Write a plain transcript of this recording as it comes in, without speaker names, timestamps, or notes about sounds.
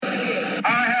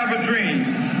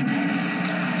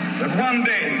one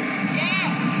day,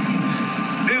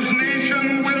 this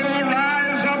nation will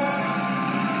rise up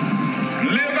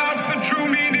and live out the true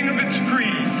meaning of its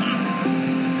creed.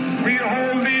 We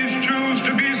hold these truths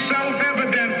to be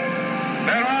self-evident,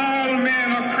 that all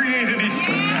men are created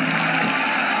equal.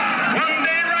 One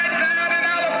day right there in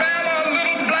Alabama,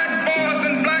 little black boys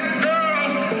and black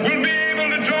girls will be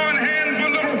able to join hands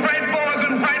with little white boys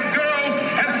and white girls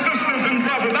as sisters and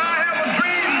brothers. I have a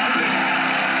dream.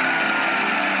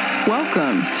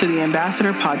 Welcome to the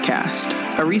Ambassador Podcast,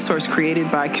 a resource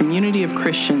created by a community of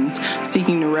Christians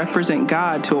seeking to represent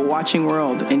God to a watching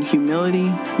world in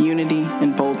humility, unity,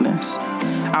 and boldness.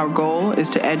 Our goal is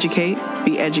to educate,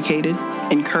 be educated,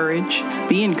 encourage,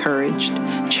 be encouraged,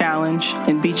 challenge,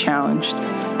 and be challenged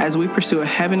as we pursue a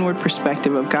heavenward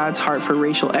perspective of God's heart for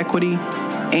racial equity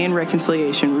and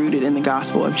reconciliation rooted in the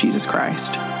gospel of Jesus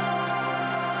Christ.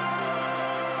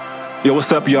 Yo,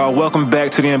 what's up, y'all? Welcome back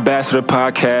to the Ambassador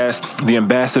Podcast. The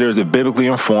Ambassador is a biblically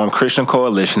informed Christian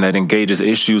coalition that engages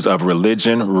issues of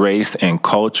religion, race, and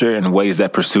culture in ways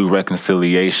that pursue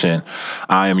reconciliation.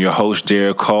 I am your host,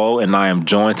 Jared Cole, and I am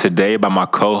joined today by my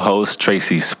co-host,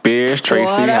 Tracy Spears.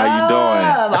 Tracy, how you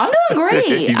doing? I'm doing great.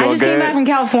 You doing I just came back from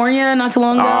California not too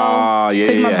long ago.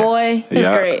 Took my boy. It was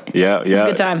great. Yeah. It was a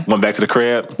good time. Went back to the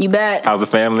crib? You bet. How's the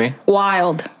family?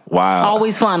 Wild. Wow.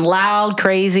 Always fun. Loud,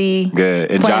 crazy. Good.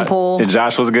 And playing pool. And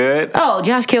Josh was good? Oh,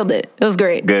 Josh killed it. It was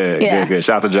great. Good. Shout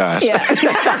out to Josh. Yeah.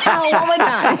 One more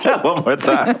time. One more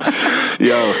time.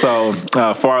 Yo, so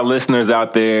for our listeners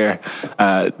out there,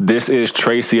 this is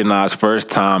Tracy and I's first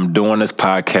time doing this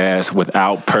podcast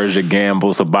without Persia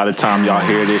Gamble. So by the time y'all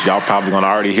hear this, y'all probably going to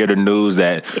already hear the news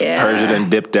that Persia done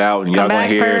dipped out. And y'all going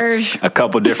to hear a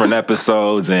couple different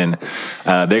episodes. And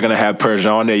they're going to have Persia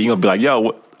on there. You're going to be like,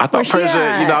 yo, I thought Persia,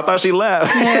 I thought she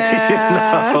left.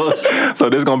 Yeah. So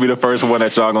this is going to be the first one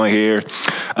that y'all going to hear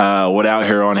without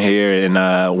her on here. And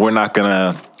we're not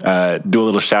going to do a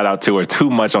little shout out to her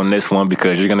too much on this one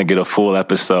because you're going to get a full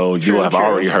episode. You will have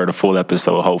already heard a full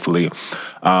episode, hopefully,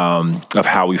 of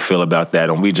how we feel about that.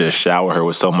 And we just shower her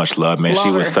with so much love, man. She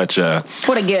was such a...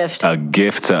 What a gift. A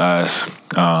gift to us.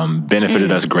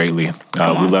 Benefited us greatly.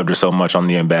 We loved her so much on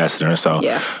The Ambassador. And so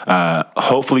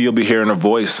hopefully you'll be hearing her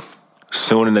voice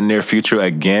soon in the near future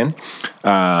again.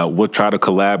 We'll try to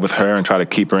collab with her and try to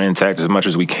keep her intact as much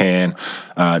as we can.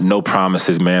 No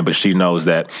promises, man, but she knows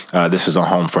that this is a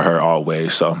home for her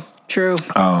always. So true.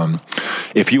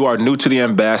 If you are new to the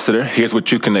Ambassador, here's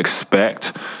what you can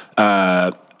expect.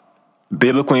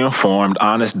 Biblically informed,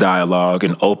 honest dialogue,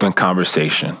 and open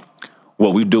conversation.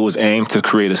 What we do is aim to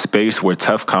create a space where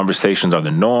tough conversations are the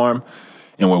norm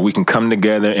and where we can come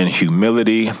together in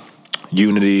humility,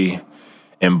 unity,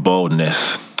 and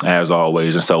boldness, as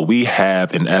always. And so we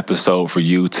have an episode for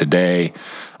you today.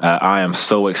 I am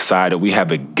so excited. We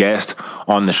have a guest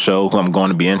on the show who I'm going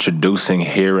to be introducing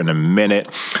here in a minute.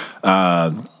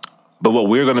 But what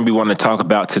we're going to be wanting to talk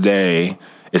about today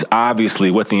is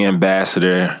obviously what the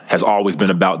Ambassador has always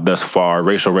been about thus far,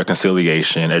 racial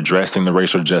reconciliation, addressing the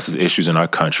racial justice issues in our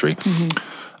country.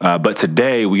 But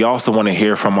today, we also want to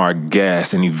hear from our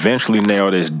guest and eventually narrow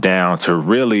this down to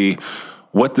really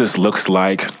what this looks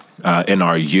like in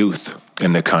our youth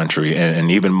in the country.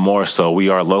 And even more so, we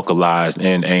are localized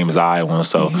in Ames, Iowa.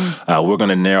 So we're going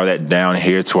to narrow that down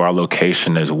here to our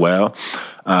location as well.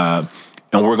 And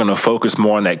we're going to focus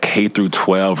more on that K through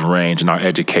 12 range in our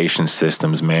education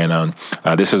systems, man.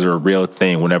 This is a real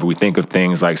thing. Whenever we think of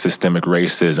things like systemic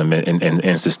racism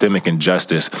and systemic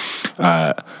injustice,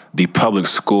 the public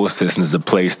school system is a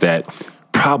place that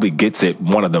probably gets it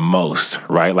one of the most,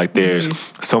 right? Like there's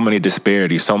so many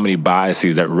disparities, so many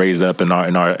biases that raise up in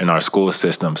our school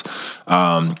systems.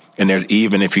 And there's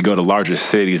even, if you go to larger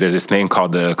cities, there's this thing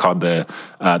called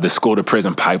the school to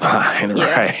prison pipeline,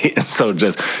 right? And so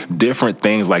just different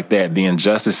things like that, the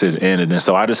injustices in it. And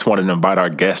so I just wanted to invite our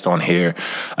guest on here.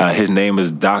 His name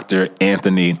is Dr.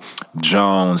 Anthony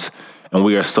Jones, and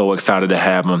we are so excited to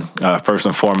have him. First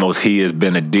and foremost, he has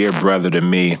been a dear brother to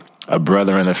me, a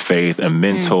brother in the faith, a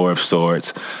mentor of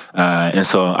sorts. And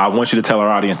so I want you to tell our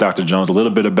audience, Dr. Jones, a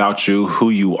little bit about you, who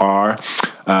you are,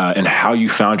 and how you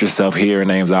found yourself here in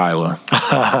Ames, Iowa.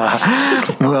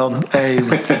 Well, hey,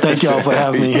 thank y'all for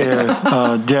having me here,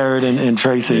 Jared and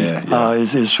Tracy.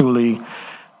 It's truly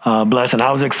a blessing.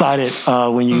 I was excited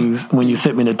when you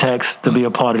sent me the text to be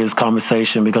a part of this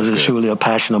conversation because it's truly a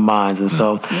passion of mine. And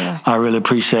so I really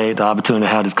appreciate the opportunity to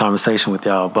have this conversation with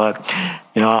y'all. But,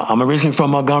 I'm originally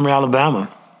from Montgomery,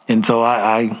 Alabama. And so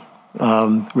I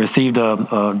received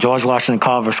a George Washington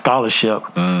Carver scholarship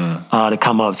to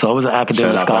come up. So it was an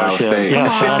academic scholarship. Yeah,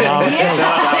 shout out to Iowa State.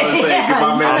 Give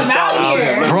my man a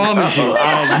scholarship. Promise you, I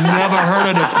had never heard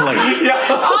of this place.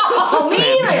 Oh, me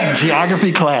either.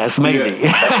 Geography class, maybe.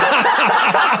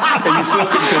 And you still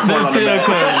couldn't pinpoint on the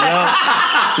map.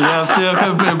 Yeah, still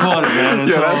couldn't pinpoint it, man.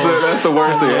 Yeah, that's the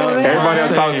worst thing. Everybody I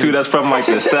talk to that's from like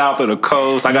the south or the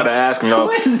coast, I gotta ask them,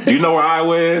 do you know where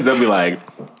Iowa is? They'll be like,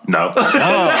 no. No,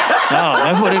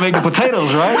 that's where they make the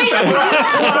potatoes, right? Wait,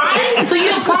 so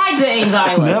you applied to Ames,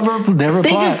 Iowa? Never applied.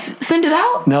 They just sent it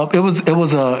out? No, it was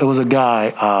a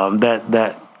guy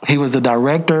that he was the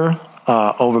director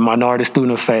over Minority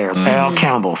Student Affairs, Al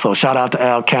Campbell. So shout out to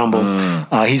Al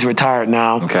Campbell. He's retired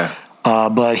now. Okay.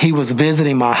 But he was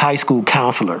visiting my high school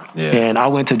counselor, and I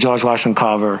went to George Washington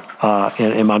Carver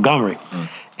in Montgomery.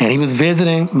 And he was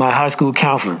visiting my high school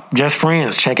counselor, just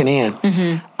friends, checking in.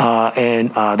 And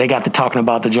they got to talking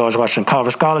about the George Washington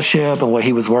Carver Scholarship and where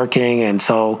he was working. And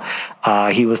so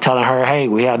he was telling her, hey,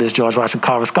 we have this George Washington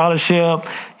Carver Scholarship.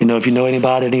 If you know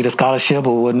anybody that need a scholarship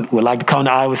or would like to come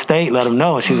to Iowa State, let them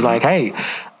know. And she was like, hey,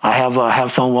 I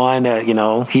have someone that,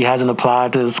 he hasn't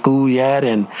applied to the school yet,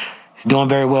 and he's doing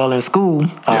very well in school.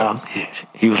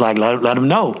 He was like, let him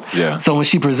know. Yeah. So when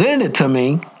she presented it to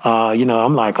me,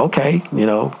 I'm like, okay,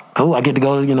 cool. I get to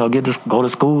go to go to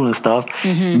school and stuff.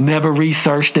 Never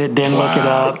researched it, didn't look it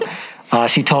up.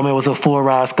 She told me it was a full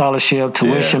ride scholarship,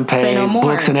 tuition paid,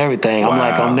 books and everything. I'm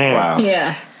like, I'm there. Wow.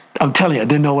 Yeah. I'm telling you, I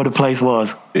didn't know what the place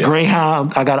was. Yeah.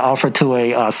 Greyhound, I got offered to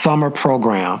a summer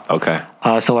program. Okay.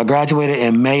 So I graduated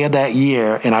in May of that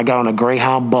year, and I got on a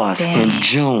Greyhound bus in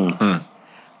June.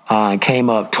 And came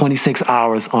up 26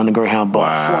 hours on the Greyhound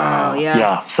bus. Wow, yeah.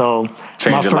 Yeah, so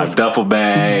changing my first duffel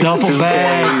bag,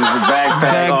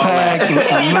 backpack,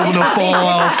 aluminum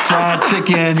foil, fried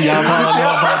chicken. Y'all probably know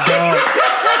about that.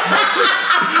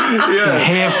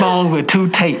 Headphones with 2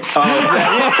 tapes. Oh,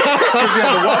 because you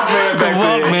had the Walkman back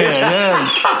then.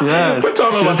 Yes.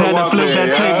 Just had to flip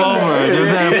that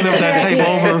tape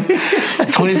over.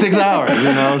 26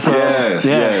 hours, So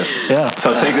yes.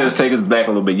 So take us back a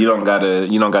little bit. You don't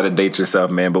gotta date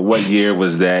yourself, man. But what year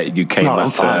was that you came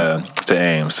up to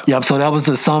Ames? Yep. So that was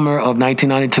the summer of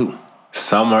 1992.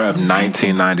 Summer of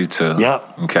 1992.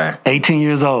 Yep. Okay. 18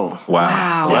 years old.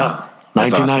 Wow. Yep.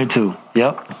 1992. Awesome.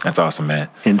 Yep. That's awesome, man.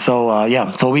 And so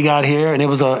so we got here, and it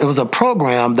was a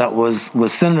program that was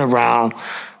centered around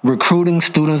recruiting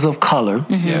students of color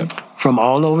from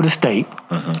all over the state,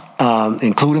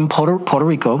 including Puerto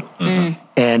Rico.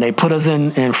 And they put us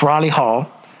in Farley Hall.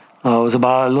 It was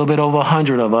about a little bit over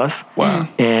 100 of us. Wow.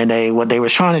 And what they were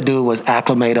trying to do was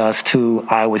acclimate us to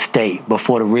Iowa State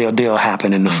before the real deal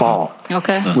happened in the fall.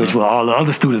 Okay. Which will all the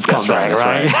other students come back,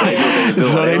 right?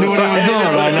 So they knew what they were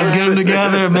doing, right? Let's get them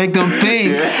together and make them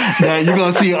think that you're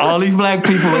going to see all these black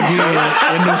people again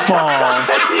in the fall.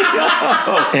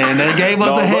 And they gave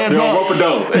us a heads up.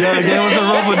 Yeah, they gave us a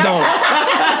rope of dope.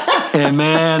 And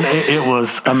man, it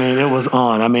was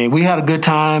on. We had a good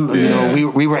time.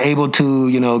 We were able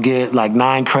to, get like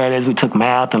 9 credits. We took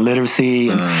math and literacy,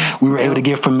 and we were able to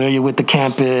get familiar with the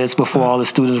campus before all the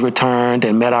students returned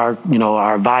and met our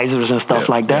advisors and stuff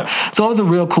like that. So it was a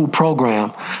real cool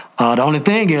program. The only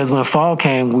thing is, when fall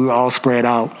came, we were all spread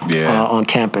out on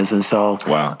campus, and so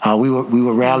we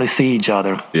would rarely see each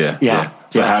other. Yeah.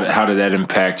 So how did that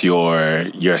impact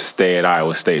your stay at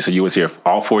Iowa State? So you was here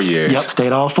all 4 years. Yep,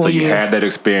 stayed all 4 years. So you had that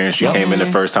experience. You came in the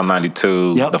first time,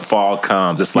 92. Yep. The fall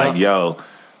comes. It's like,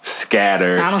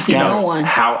 scattered. I don't see no one.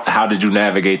 How did you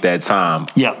navigate that time?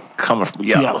 Coming from,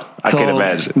 I can't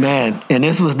imagine. Man, and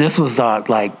this was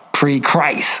like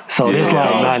pre-Christ. So this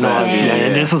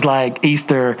this was like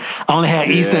Easter. I only had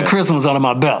Easter and Christmas under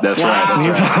my belt. That's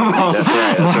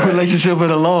right. My relationship with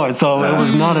the Lord. So it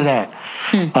was none of that.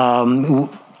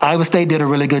 Iowa State did a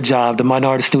really good job. The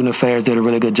Minority Student Affairs did a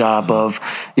really good job of,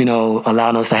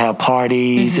 allowing us to have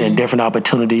parties and different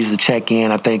opportunities to check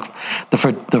in. I think the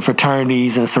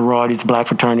fraternities and sororities, the black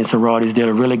fraternities and sororities did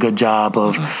a really good job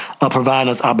of providing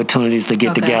us opportunities to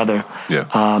get together. Yeah.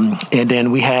 And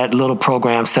then we had little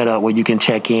programs set up where you can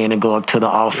check in and go up to the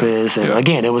office. And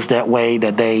again, it was that way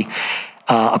that they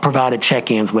provided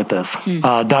check-ins with us.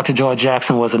 Dr. George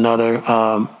Jackson was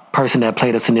another person that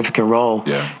played a significant role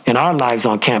in our lives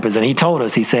on campus. And he told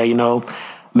us, he said,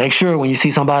 make sure when you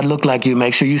see somebody look like you,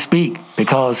 make sure you speak,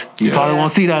 because you probably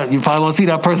won't see that. You probably won't see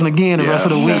that person again the rest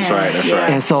of the week. That's right.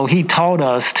 And so he taught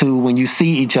us to, when you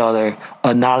see each other,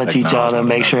 acknowledge each other,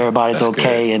 make sure everybody's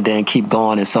okay, and then keep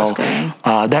going. And so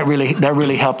that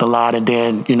really helped a lot. And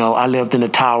then, I lived in the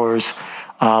towers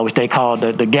which they called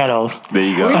the ghetto. There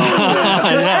you go.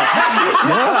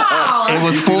 It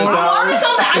was 4.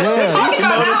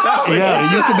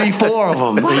 It used to be 4 of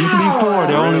them. It used to be 4.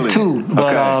 There were only 2.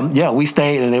 But we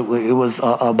stayed, and it was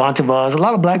a bunch of us. A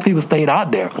lot of black people stayed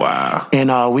out there. Wow.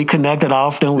 And we connected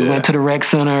often. We went to the rec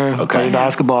center, played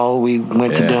basketball. We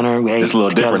went to dinner. We ate it's a little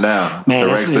together. different now. Man,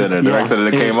 the rec center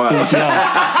that came up.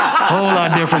 A whole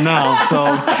lot different now.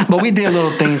 So, but we did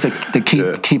little things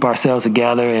to keep ourselves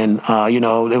together. And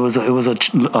it was a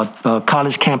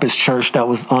college campus church that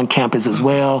was on campus as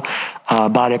well.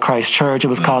 Body of Christ Church. It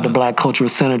was called the Black Cultural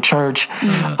Center Church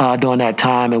during that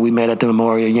time, and we met at the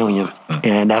Memorial Union,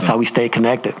 and that's how we stayed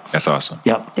connected. That's awesome.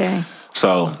 Yep. Dang.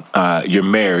 So you're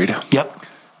married. Yep.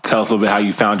 Tell us a little bit how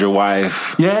you found your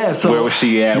wife. Yeah. So where was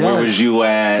she at? Yes. Where was you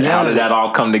at? Yes. How did that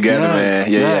all come together,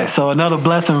 man? Yeah. So another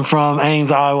blessing from Ames,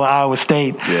 Iowa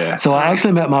State. Yeah. So I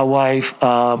actually met my wife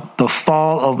the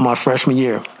fall of my freshman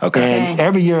year. Okay. And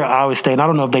every year at Iowa State, and I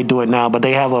don't know if they do it now, but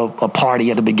they have a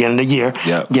party at the beginning of the year.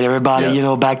 Yep. Get everybody,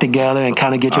 back together and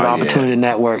kind of get you the opportunity to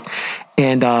network.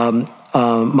 And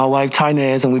my wife,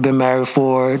 Tynez, and we've been married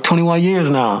for 21 years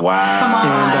now. Wow. Come on.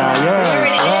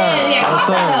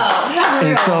 And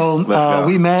And so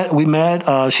we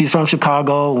met. She's from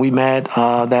Chicago. We met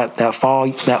that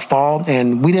fall,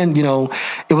 and we didn't.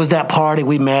 It was that party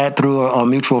we met through a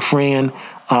mutual friend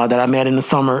that I met in the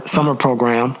summer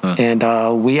program,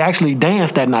 and we actually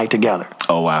danced that night together.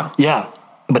 Oh wow! Yeah.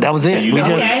 But that was it.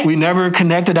 We never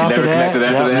connected after that.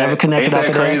 Never connected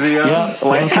after that. Crazy, yeah,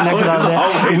 never connected after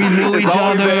that. We knew each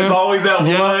other. It's always that one.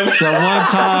 That one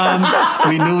time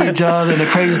we knew each other. And the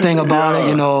crazy thing about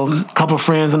it, a couple of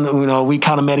friends, and we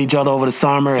kind of met each other over the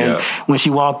summer. And when she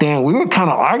walked in, we were kind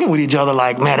of arguing with each other,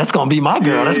 like, man, that's gonna be my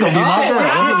girl. That's gonna be my girl.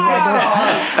 That's gonna be my girl.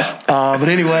 But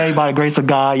anyway, by the grace of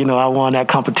God, I won that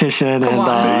competition,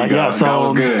 and so God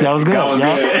was good. That was good. God was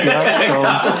good.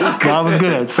 So God was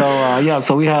good.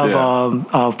 So we have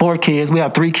 4 kids. We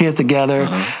have 3 kids together.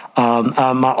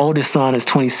 My oldest son is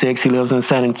 26. He lives in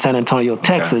San Antonio,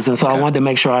 Texas. And so I wanted to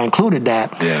make sure I included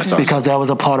that because that was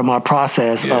a part of my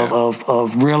process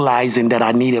of realizing that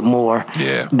I needed more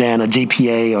than a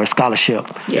GPA or scholarship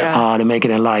to make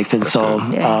it in life. And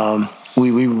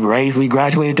we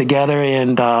graduated together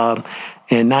in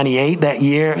 98 that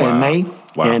year in May.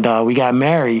 Wow. And we got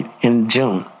married in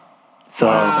June. So,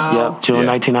 June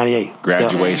 1998.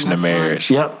 Graduation and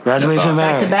marriage. Yep, graduation and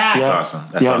marriage. Back to back. That's awesome.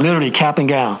 That's awesome. Literally cap and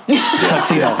gown.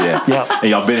 Tuxedo. And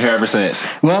y'all been here ever since?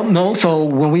 Well, no. So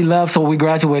when we left, we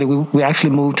graduated, we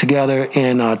actually moved together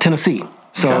in Tennessee.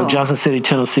 So Johnson City,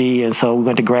 Tennessee, and so we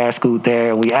went to grad school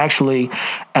there. And we actually,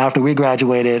 after we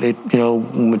graduated, a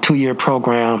 2-year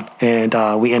program, and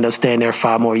we ended up staying there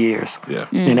 5 more years. Yeah.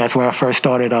 And that's where I first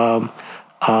started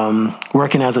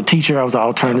working as a teacher. I was an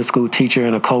alternative school teacher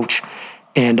and a coach.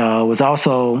 And was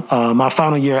also my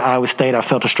final year at Iowa State. I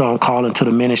felt a strong call into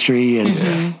the ministry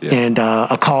and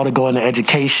a call to go into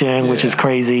education, which is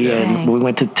crazy. Yeah. And when we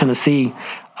went to Tennessee,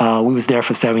 we was there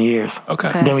for 7 years.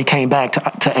 Okay. Then we came back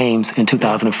to Ames in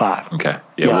 2005. Okay.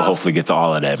 Yeah, we'll hopefully get to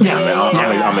all of that, man.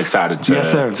 I'm excited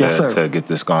to get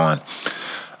this going.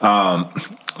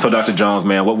 So, Dr. Jones,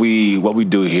 man, what we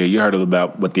do here, you heard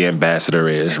about what the ambassador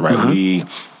is, right? We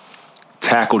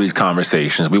tackle these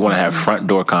conversations. We want to have front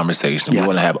door conversations. We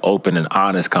want to have open and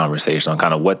honest conversation on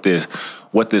kind of what this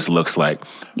looks like,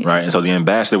 right? And so the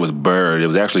ambassador was birthed. It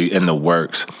was actually in the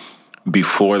works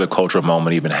before the cultural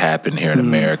moment even happened here in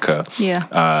America.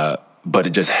 Yeah. But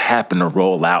it just happened to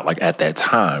roll out like at that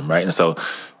time, right? And so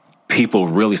people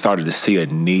really started to see a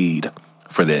need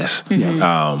for this.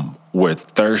 We're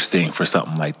thirsting for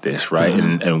something like this, right?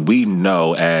 And we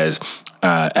know as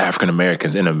African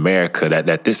Americans in America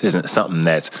that this isn't something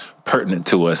that's pertinent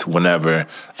to us whenever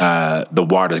the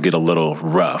waters get a little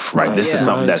rough, right? This is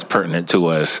something that's pertinent to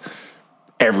us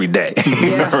every day,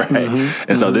 right?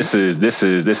 And so this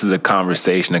is a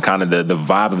conversation, and kind of the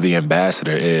vibe of the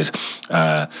ambassador is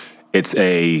it's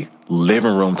a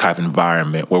living room type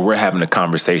environment where we're having a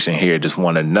conversation here, just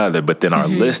one another, but then our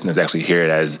listeners actually hear it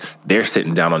as they're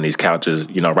sitting down on these couches,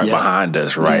 right behind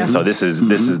us, right? And so this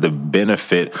is the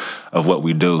benefit of what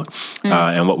we do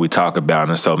and what we talk about.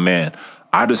 And so, man,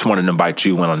 I just wanted to invite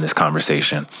you in on this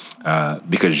conversation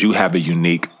because you have a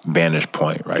unique vantage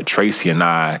point, right? Tracy and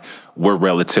I, we're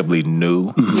relatively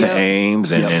new to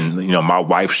Ames, and my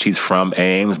wife, she's from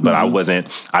Ames, but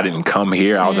I didn't come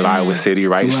here. I was at Iowa City,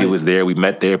 right? She was there. We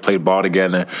met there, played ball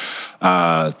together.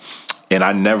 And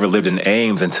I never lived in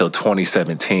Ames until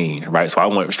 2017, right? So I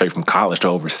went straight from college to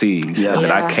overseas. And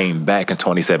then I came back in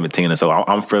 2017. And so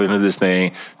I'm fairly into this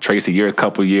thing. Tracy, you're a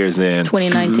couple years in.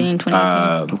 2019.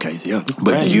 Okay,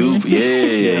 But you've,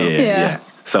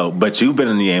 So, but you've been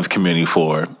in the Ames community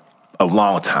for a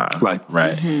long time. Right.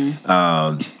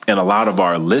 And a lot of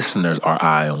our listeners are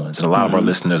Iowans, and a lot of our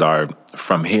listeners are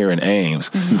from here in Ames.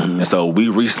 And so we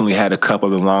recently had a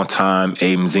couple of longtime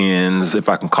Amesians, if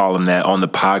I can call them that, on the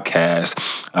podcast.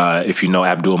 If you know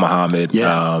Abdul Muhammad,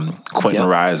 Quentin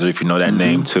Reiser, if you know that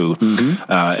name too.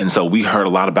 And so we heard a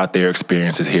lot about their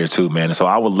experiences here too, man. And so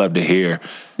I would love to hear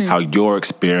how your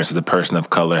experience as a person of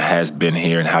color has been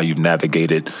here and how you've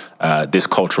navigated this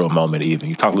cultural moment even.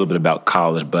 You talked a little bit about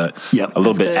college, but a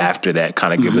little bit after that,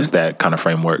 kind of give us that kind of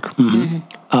framework.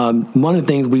 One of the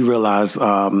things we realized,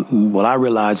 what I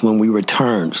realized when we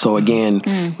returned, so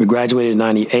again, we graduated in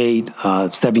 98,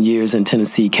 7 years in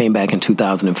Tennessee, came back in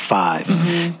 2005.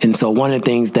 And so one of the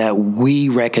things that we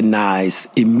recognized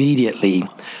immediately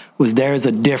was there is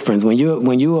a difference. When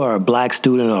you are a black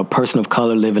student or a person of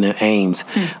color living in Ames,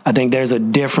 I think there's a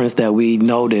difference that we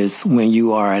notice when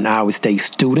you are an Iowa State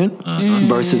student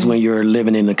versus when you're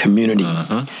living in the community.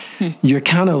 You're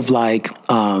kind of like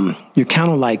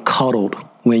cuddled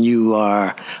when you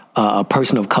are a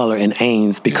person of color in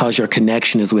Ames because your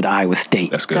connection is with Iowa State.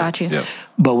 That's good. Got you. Yep.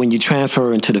 But when you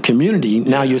transfer into the community,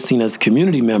 now you're seen as a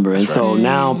community member. And so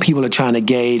now people are trying to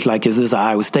gauge, like, is this an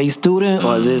Iowa State student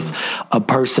or is this a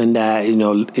person that,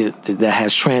 that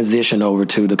has transitioned over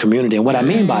to the community? And what I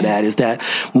mean by that is that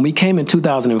when we came in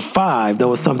 2005, there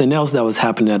was something else that was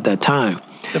happening at that time.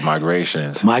 The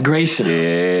migrations.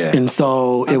 Yeah. And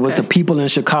so it was the people in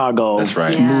Chicago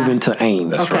moving to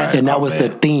Ames. That's right. And that was the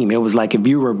theme. It was like if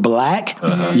you were black,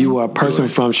 you were a person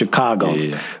from Chicago.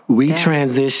 We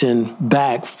transitioned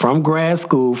back from grad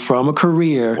school, from a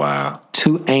career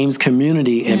to Ames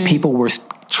community, and people were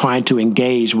trying to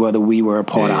engage whether we were a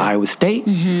part of Iowa State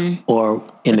or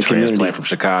in the community. Transplant from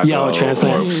Chicago or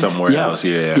somewhere else.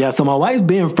 So my wife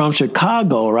being from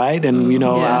Chicago, right? And, we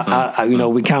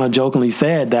kind of jokingly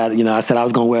said that, I said I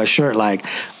was going to wear a shirt like,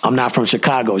 I'm not from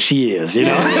Chicago, she is, Oh,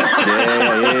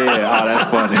 that's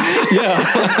funny.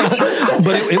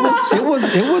 But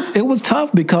it was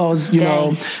tough because,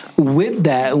 with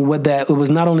that, it was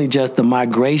not only just the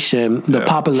migration, the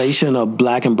population of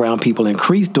black and brown people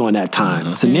increased during that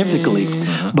time significantly,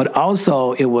 but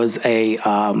also it was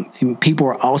people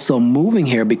were also moving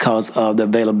here because of the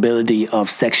availability of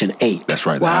Section 8. That's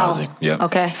right, the housing. Yeah.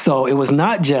 Okay. So it was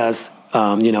not just,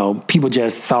 people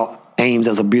just saw Ames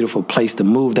as a beautiful place to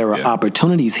move. There were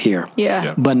opportunities here,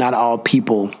 but not all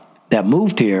people that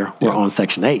moved here were on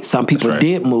Section 8. Some people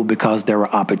did move because there were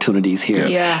opportunities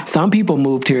here. Some people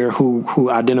moved here who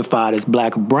identified as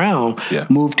black or brown,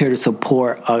 moved here to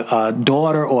support a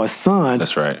daughter or a son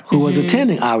who was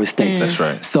attending Iowa State. That's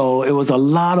right. So it was a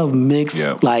lot of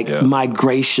mixed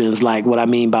migrations, like what I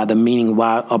mean by the meaning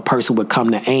why a person would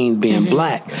come to Ames being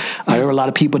black. There were a lot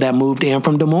of people that moved in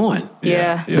from Des Moines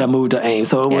that moved to Ames.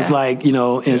 So it was like,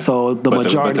 and so the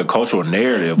majority. But the cultural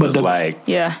narrative was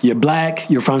you're black,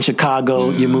 you're from Chicago,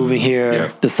 you're moving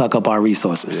here to suck up our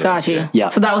resources. Gotcha. Yeah.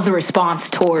 So that was the response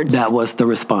towards. That was the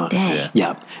response.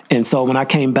 Yeah. And so when I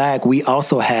came back, we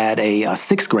also had a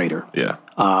sixth grader.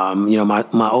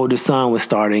 My oldest son was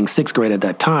starting sixth grade at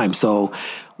that time. So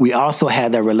we also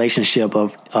had that relationship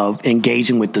of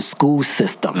engaging with the school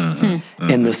system.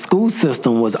 And the school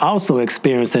system was also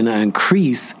experiencing an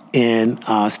increase in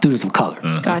students of color.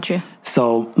 Gotcha.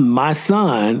 So my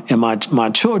son and my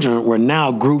children were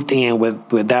now grouped in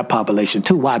with that population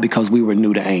too. Why? Because we were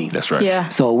new to Ames. That's right. Yeah.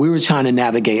 So we were trying to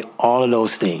navigate all of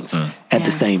those things at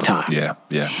the same time. Yeah.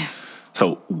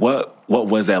 So what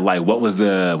was that like? What was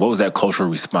that cultural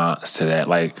response to that?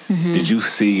 Like, did you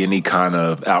see any kind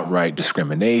of outright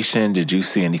discrimination? Did you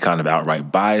see any kind of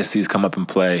outright biases come up in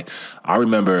play? I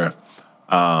remember,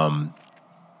 I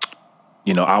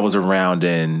was around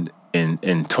in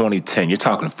 2010. You're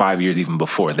talking 5 years even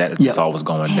before that. This all was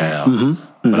going down.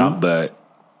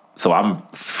 So I'm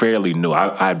fairly new.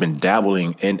 I've been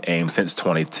dabbling in Ames since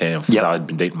 2010, since I've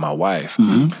been dating my wife.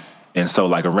 And so,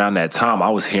 like, around that time,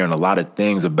 I was hearing a lot of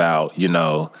things about,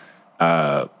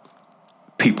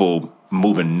 people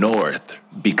moving north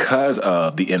because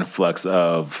of the influx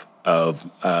of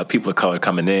people of color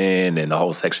coming in and the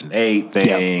whole Section 8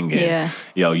 thing. And,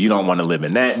 you don't want to live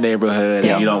in that neighborhood.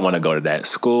 And you don't want to go to that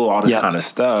school, all this kind of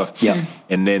stuff.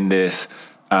 And then this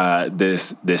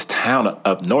town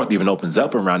up north even opens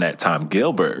up around that time,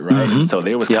 Gilbert, right? And so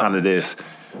there was kind of this,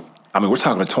 we're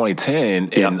talking 2010,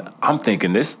 and I'm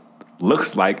thinking this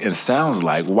looks like and sounds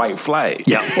like White Flag.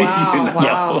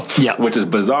 Wow. Which is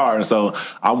bizarre. And so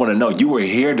I want to know, you were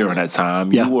here during that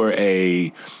time. You were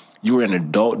an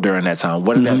adult during that time.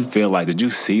 What did that feel like? Did you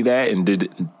see that?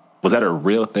 And Was that a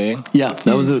real thing? Yeah,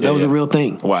 that was a real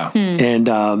thing. Wow. And,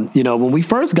 when we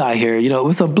first got here, it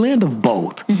was a blend of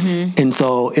both. And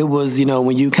so it was,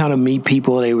 when you kind of meet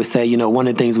people, they would say, one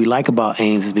of the things we like about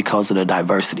Ames is because of the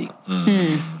diversity.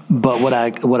 But what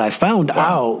I found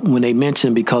out when they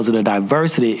mentioned because of the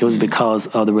diversity, it was because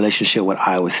of the relationship with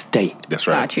Iowa State. That's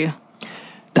right. Got you.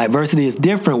 Diversity is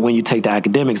different when you take the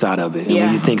academics out of it and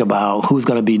when you think about who's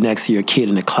going to be next to your kid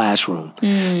in the classroom.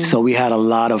 So we had a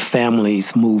lot of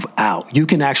families move out. You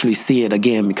can actually see it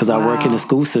again because I work in the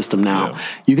school system now. Yeah.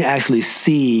 You can actually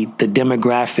see the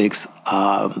demographics,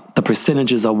 the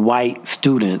percentages of white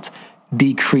students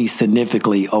decrease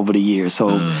significantly over the years.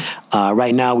 So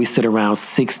right now we sit around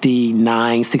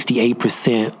 69,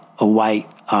 68% of white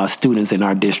students in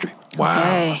our district. Wow.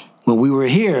 Okay. When we were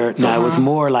here, now it was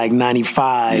more like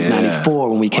 95,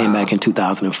 94 when we came back in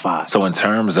 2005. So in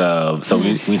terms of,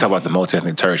 when you talk about the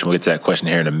multi-ethnic church, and we'll get to that question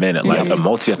here in a minute, like a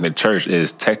multi-ethnic church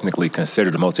is technically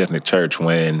considered a multi-ethnic church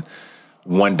when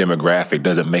one demographic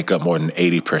doesn't make up more than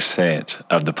 80%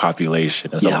 of the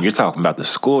population. And so when you're talking about the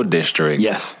school district,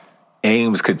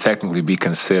 Ames could technically be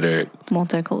considered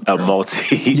multicultural, a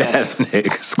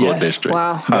multi-ethnic school district.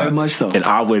 Wow. Very much so. And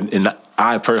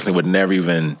I personally would never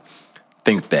even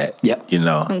think that, but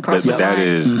that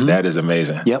is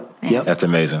amazing. Yep. That's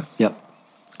amazing. Yep.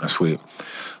 That's sweet.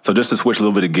 So just to switch a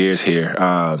little bit of gears here,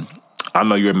 I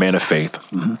know you're a man of faith,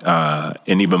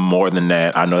 and even more than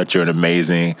that, I know that you're an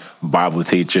amazing Bible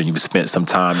teacher, and you've spent some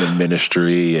time in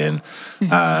ministry and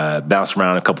bounced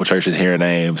around a couple churches here in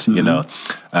Ames.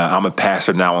 I'm a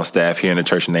pastor now on staff here in the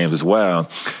church in Ames as well,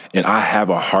 and I have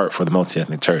a heart for the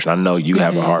multi-ethnic church, and I know you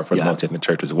have a heart for the multi-ethnic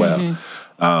church as well.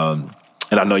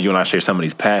 And I know you and I share some of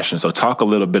these passions. So talk a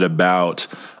little bit about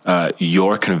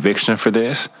your conviction for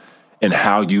this and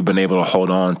how you've been able to hold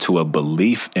on to a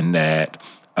belief in that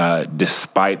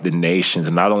despite the nations,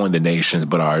 and not only the nations,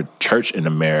 but our church in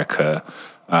America,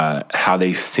 how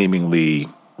they seemingly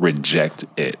reject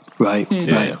it. Right.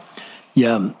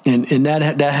 Yeah, and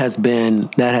that has been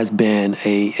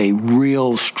a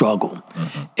real struggle,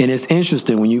 and it's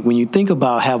interesting when you think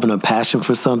about having a passion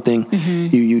for something,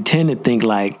 you tend to think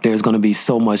like there's going to be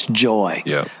so much joy,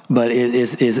 but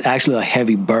it's actually a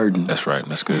heavy burden. That's right.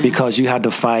 That's good because you have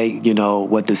to fight,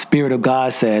 what the Spirit of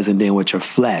God says, and then with your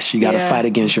flesh, you got to fight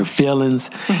against your feelings,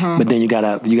 but then you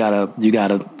gotta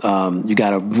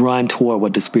run toward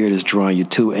what the Spirit is drawing you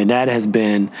to, and that has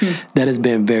been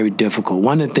very difficult.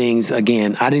 One of the things.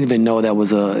 Again, I didn't even know that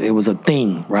it was a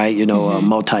thing, right? A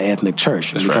multi-ethnic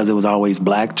church. That's because it was always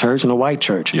black church and a white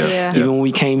church. Even when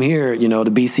we came here, the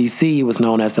BCC was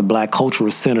known as the Black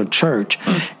Cultural Center Church.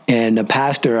 And the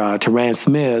pastor, Terrence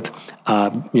Smith,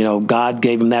 God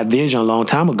gave him that vision a long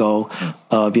time ago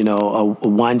of, a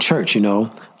one church,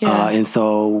 and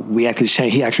so he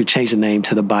actually changed the name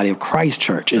to the Body of Christ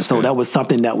Church. And so that was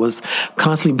something that was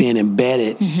constantly being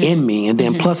embedded in me. And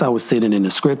then plus I was sitting in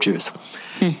the scriptures.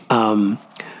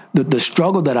 The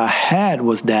struggle that I had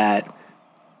was that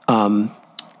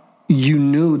you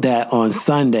knew that on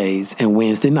Sundays and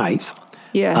Wednesday nights,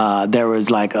 there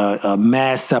was like a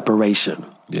mass separation.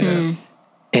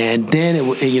 And then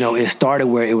it started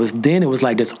where it was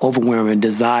like this overwhelming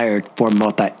desire for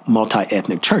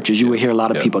multi-ethnic churches. You would hear a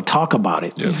lot of people talk about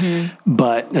it.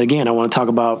 But again, I want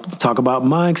to talk about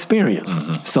my experience.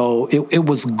 So it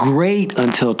was great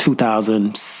until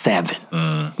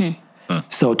 2007.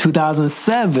 So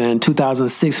 2007,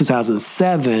 2006,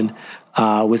 2007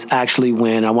 was actually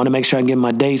when, I want to make sure I get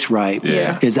my dates right,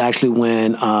 is actually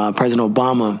when President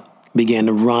Obama began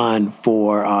to run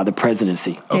for the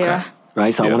presidency. Okay.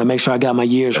 Right? So I want to make sure I got my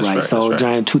years right. So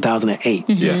during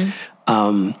 2008,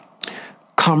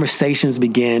 conversations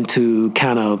began to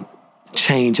kind of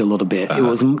change a little bit. It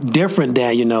was different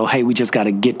than, hey, we just got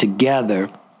to get together.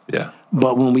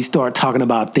 But when we start talking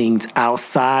about things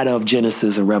outside of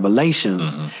Genesis and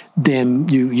Revelations, then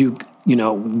you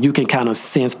can kind of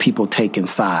sense people taking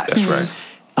sides. That's right.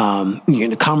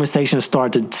 The conversation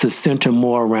started to center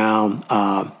more around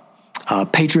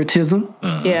patriotism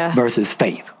versus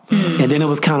faith. And then it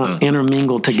was kind of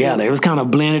intermingled together. It was kind of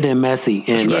blended and messy.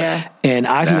 And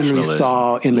I literally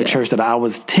saw in the church that I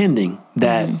was tending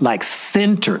that like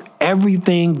centered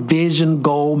everything, vision,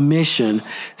 goal, mission,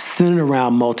 centered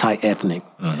around multi-ethnic.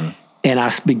 And I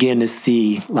began to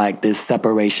see like this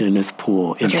separation in this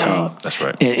pool and tub. That's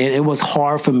right. And it was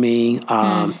hard for me.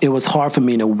 It was hard for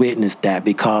me to witness that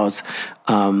because,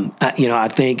 I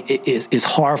think it's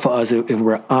hard for us, if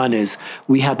we're honest,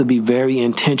 we have to be very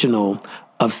intentional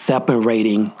of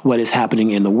separating what is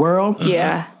happening in the world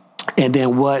and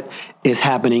then what is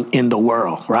happening in the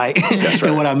world, right? That's right.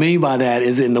 And what I mean by that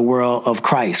is in the world of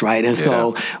Christ, right? And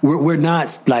so we're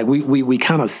not like we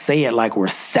kind of say it like we're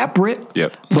separate,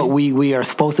 but we are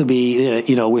supposed to be,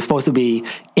 we're supposed to be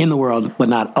in the world, but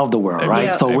not of the world, right?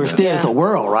 Yep. So we're still it's a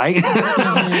world, right?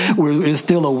 It's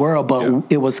still a world, but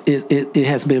it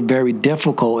has been very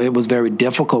difficult. It was very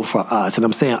difficult for us, and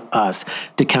I'm saying us,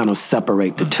 to kind of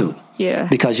separate the two. Yeah.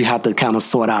 Because you have to kind of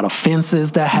sort out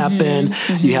offenses that happen.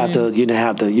 You have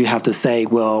to say,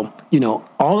 well,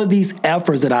 all of these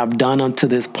efforts that I've done unto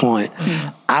this point,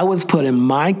 I was putting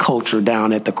my culture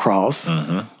down at the cross,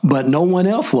 but no one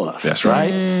else was. That's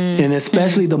right. And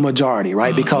especially the majority,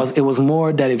 right? Because it was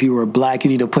more that if you were black,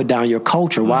 you need to put down your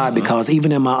culture. Why? Because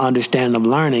even in my understanding of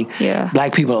learning,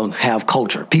 black people don't have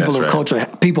culture. People of culture,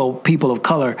 people of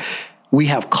color, we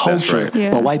have culture,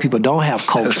 but white people don't have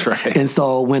culture. That's right. And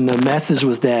so when the message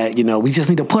was that, we just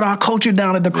need to put our culture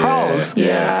down at the cross,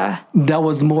 that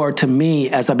was more to me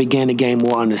as I began to gain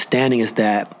more understanding is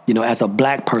that, as a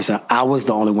black person, I was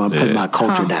the only one putting my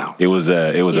culture down. It was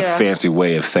a fancy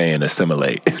way of saying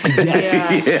assimilate.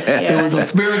 Yes. It was a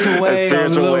spiritual way, a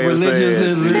little religious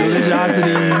and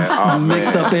religiosities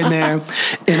mixed up in there.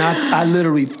 And I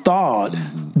literally thought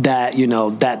that,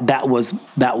 that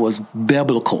was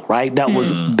biblical, right? That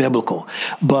was biblical.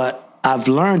 But I've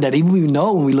learned that even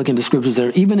when we look into scriptures,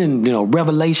 there, even in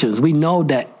Revelations, we know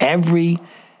that every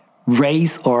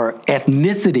race or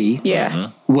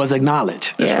ethnicity was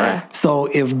acknowledged. That's right. So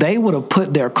if they would have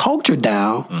put their culture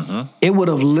down, it would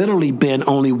have literally been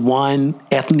only one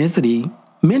ethnicity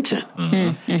mentioned.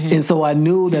 And so I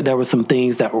knew that there were some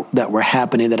things that were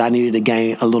happening that I needed to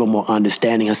gain a little more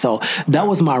understanding. And so that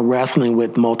was my wrestling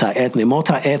with multi-ethnic.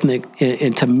 Multi-ethnic,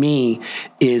 and to me,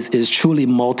 is truly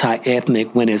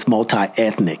multi-ethnic when it's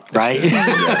multi-ethnic, right?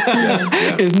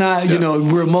 It's not,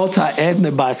 we're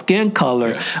multi-ethnic by skin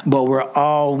color, but we're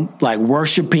all like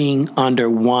worshiping under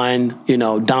one,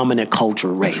 dominant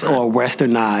culture race or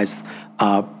westernized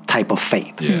type of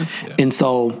faith. And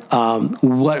so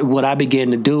what I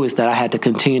began to do is that I had to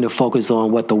continue to focus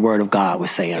on what the Word of God was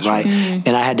saying, right? And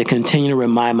I had to continue to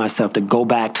remind myself to go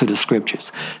back to the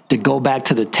scriptures, to go back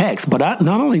to the text, but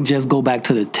not only just go back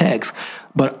to the text,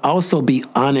 but also be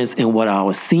honest in what I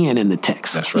was seeing in the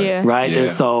text. That's right. Yeah. Right? And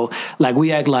so,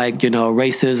 we act like,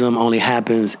 racism only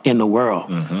happens in the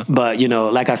world. But,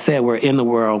 like I said, we're in the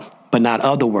world, but not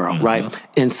of the world, right?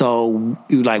 And so,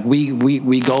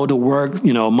 we go to work,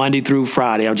 Monday through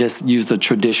Friday. I'll just use the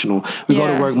traditional. We go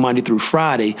to work Monday through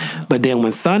Friday, but then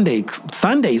when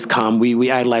Sundays come,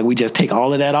 we act like we just take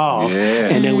all of that off,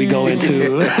 and then we go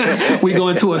into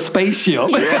a spaceship,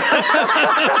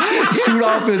 shoot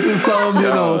off into some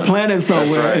planet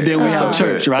somewhere, and then we have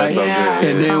church, right?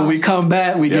 And then we come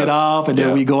back, we get off, and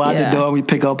then we go out the door, we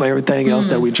pick up everything else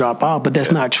that we drop off. But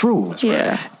that's not true.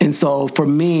 And so for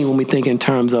me, when we think in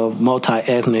terms of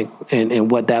multi-ethnic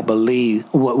and what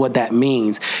that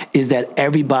means is that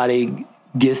everybody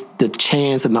gets the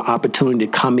chance and the opportunity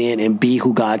to come in and be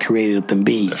who God created them to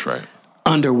be. That's right.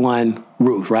 Under one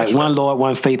roof, right? That's one right. Lord,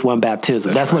 one faith, one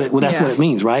baptism. That's what it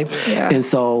means, right? And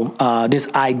so this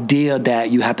idea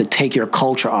that you have to take your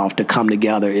culture off to come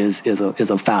together is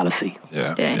a fallacy.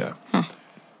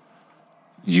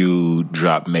 You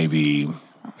drop maybe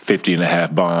 50 and a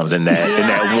half bombs in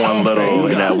that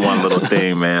one little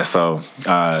thing, man. So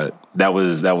that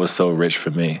was so rich for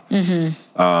me.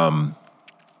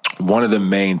 One of the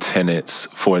main tenets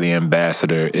for the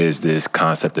ambassador is this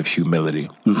concept of humility,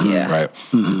 right?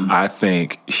 I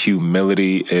think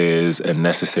humility is a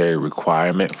necessary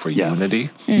requirement for unity,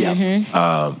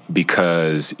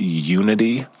 because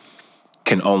unity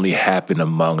can only happen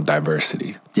among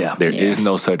diversity. There is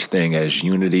no such thing as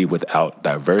unity without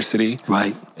diversity.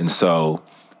 Right. And so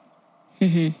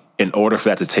in order for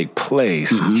that to take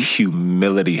place,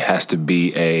 humility has to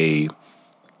be a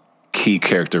key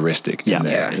characteristic in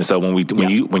that. And so when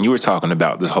you were talking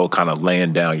about this whole kind of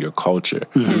laying down your culture,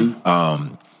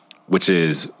 which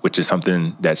is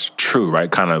something that's true, right?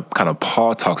 Kind of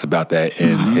Paul talks about that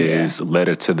in his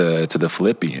letter to the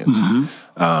Philippians.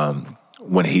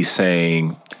 When he's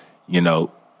saying,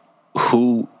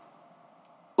 who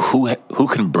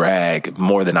can brag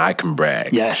more than I can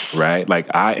brag? Yes. Right? Like,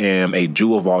 I am a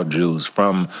Jew of all Jews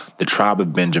from the tribe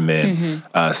of Benjamin,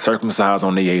 circumcised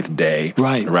on the 8th day.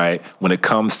 Right. Right? When it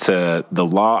comes to the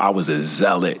law, I was a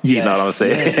zealot. You know what I'm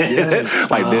saying?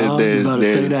 Yes. Like,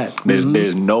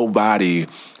 there's nobody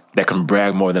that can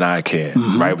brag more than I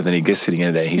can, right? But then he gets to the end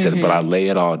of that, and he says, but I lay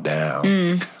it all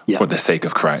down for the sake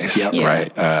of Christ,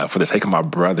 right? For the sake of my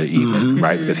brother even,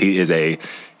 right? Because he's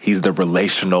the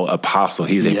relational apostle.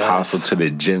 He's an apostle to the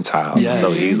Gentiles.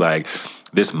 So he's like,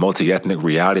 this multi-ethnic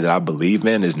reality that I believe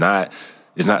in is not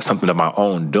something of my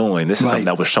own doing. This is something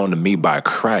that was shown to me by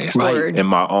Christ in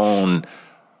my own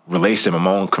relationship,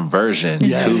 my own conversion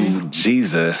to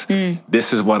Jesus.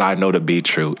 This is what I know to be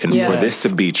true. And for this to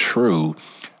be true,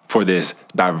 for this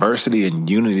diversity and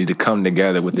unity to come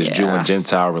together with this Jew and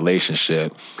Gentile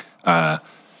relationship,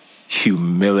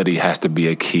 humility has to be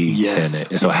a key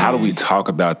tenet. And so how do we talk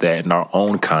about that in our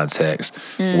own context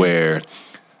where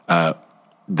the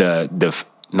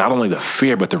not only the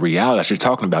fear, but the reality that you're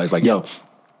talking about is like,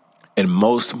 in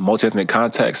most multi-ethnic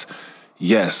contexts,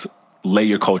 yes, lay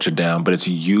your culture down, but it's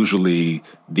usually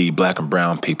the Black and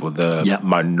brown people, the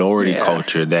minority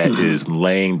culture that is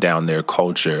laying down their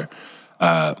culture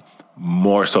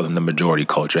more so than the majority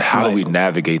culture. How do we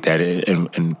navigate that,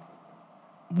 and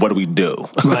what do we do?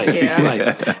 Right.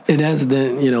 And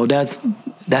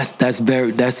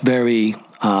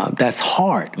that's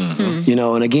hard,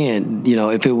 and again,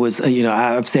 if it was,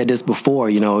 I've said this before,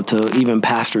 to even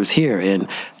pastors here, and,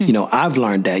 I've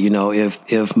learned that,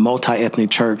 if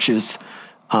multi-ethnic churches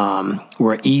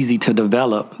were easy to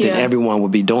develop, then everyone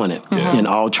would be doing it, and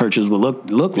all churches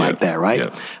would look like that, right?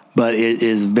 Yeah. But it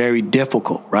is very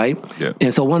difficult, right? Yeah.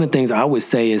 And so one of the things I would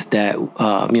say is that,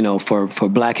 for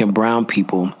Black and brown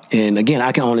people, and again,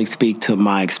 I can only speak to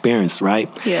my experience, right?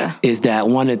 Yeah. Is that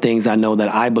one of the things I know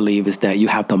that I believe is that you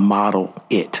have to model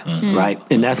it, right?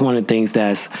 And that's one of the things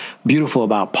that's beautiful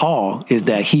about Paul is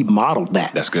that he modeled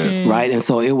that. That's good. Right? And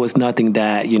so it was nothing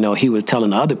that, he was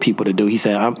telling other people to do. He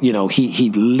said, he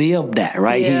lived that,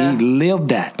 right? Yeah. He lived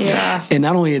that. Yeah. And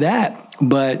not only that,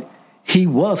 but he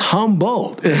was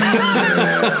humbled. He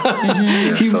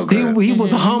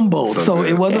was humbled. So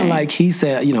it wasn't like he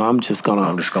said, I'm just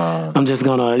gonna. What's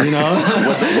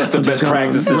the best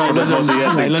practices for the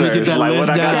multi-ethnic church? Let me get that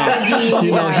list down.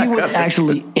 He was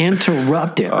actually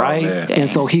interrupted, right? And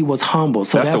so he was humble.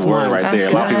 So that's a word right there.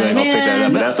 A lot of people ain't gonna pick that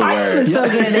up, but that's a word. I'm just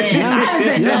soaking it in.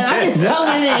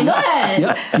 Go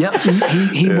ahead.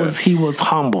 He was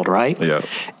humbled, right? Yeah.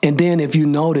 And then if you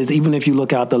notice, even if you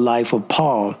look at the life of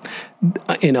Paul,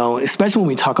 especially when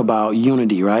we talk about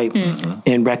unity, right,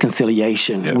 and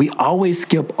reconciliation, we always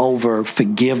skip over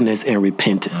forgiveness and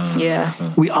repentance.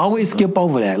 We always skip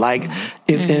over that. Like,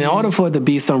 if in order for it to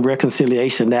be some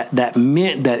reconciliation, that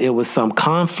meant that it was some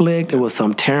conflict, it was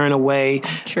some tearing away.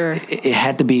 Sure, it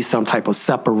had to be some type of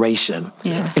separation.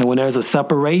 Yeah. And when there's a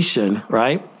separation,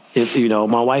 right, if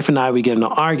my wife and I, we get in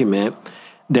an argument,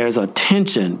 there's a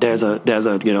tension, there's a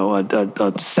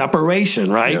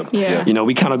separation, right? Yeah.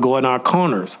 We kind of go in our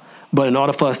corners. But in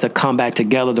order for us to come back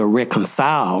together to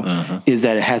reconcile, is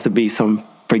that it has to be some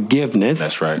forgiveness.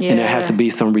 That's right. And there has to be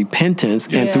some repentance.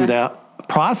 Yeah. And through that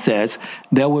process,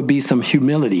 there would be some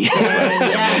humility.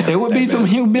 There would be some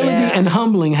humility and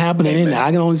humbling happening in there.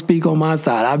 I can only speak on my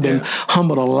side. I've been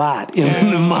humbled a lot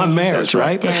in my marriage,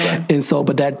 right? And so,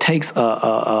 but that takes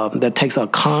a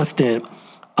constant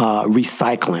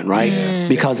recycling, right?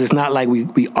 Because it's not like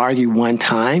we argue one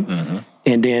time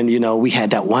and then, we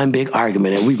had that one big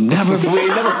argument and we never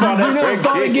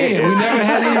fought again. We never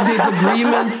had any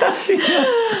disagreements.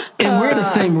 And we're the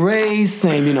same race,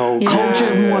 same, culture,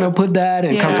 if we want to put that,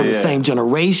 and come from the same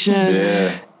generation.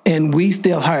 Yeah. And we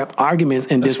still have arguments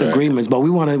and disagreements, but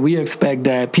we expect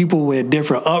that people with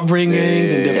different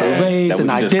upbringings and different race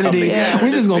and identity, we're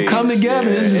just going to come together.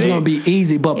 This is just going to be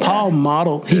easy. But Paul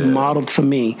modeled for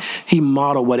me, he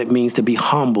modeled what it means to be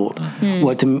humbled,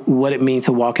 what it means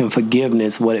to walk in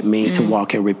forgiveness, what it means to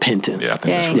walk in repentance. Yeah, I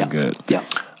think that's really good. Yeah.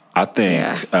 I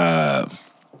think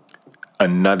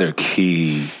another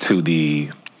key to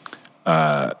the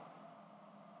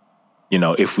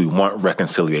if we want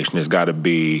reconciliation, there's got to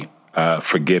be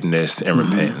forgiveness and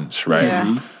repentance, right?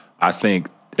 Yeah. I think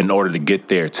in order to get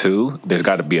there too, there's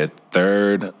got to be a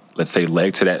third, let's say,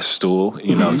 leg to that stool,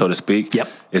 so to speak. Yep.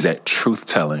 Is that truth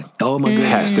telling? Oh my goodness,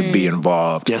 has to be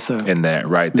involved. Yes, sir. In that,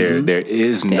 right? There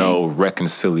is no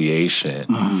reconciliation.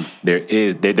 There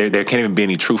can't even be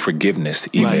any true forgiveness,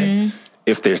 even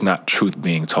if there's not truth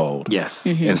being told. Yes,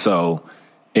 and so.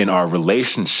 In our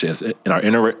relationships, in our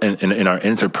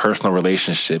interpersonal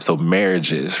relationships, so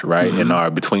marriages, right? In our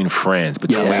between friends,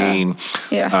 between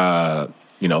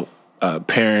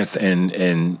parents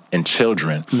and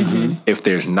children, if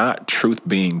there's not truth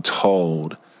being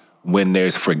told, when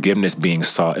there's forgiveness being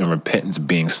sought and repentance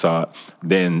being sought,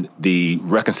 then the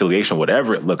reconciliation,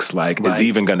 whatever it looks like, is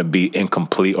even going to be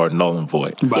incomplete or null and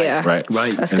void. Right.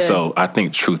 That's and good. So I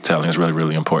think truth telling is really,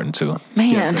 really important too. Man.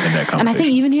 In that conversation. And I think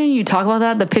even hearing you talk about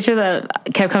that, the picture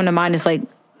that kept coming to mind is like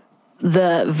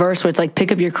the verse where it's like,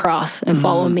 pick up your cross and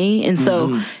follow me. And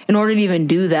so in order to even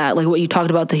do that, like what you talked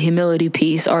about, the humility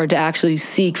piece, or to actually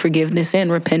seek forgiveness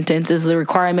and repentance, is the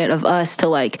requirement of us to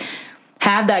like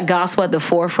have that gospel at the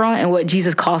forefront, and what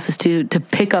Jesus calls us to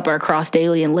pick up our cross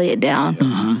daily and lay it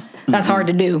down. That's hard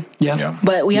to do. Yeah.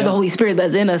 But we have the Holy Spirit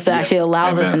that's in us that actually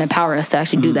allows us and empower us to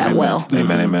actually do that well.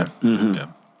 Amen. Yeah.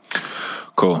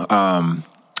 Cool.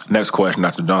 Next question,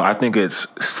 Dr. Don. I think it's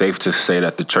safe to say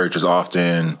that the church is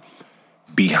often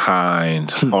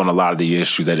behind on a lot of the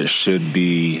issues that it should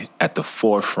be at the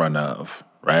forefront of,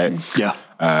 right? Yeah.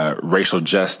 Racial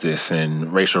justice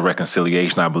and racial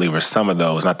reconciliation, I believe, are some of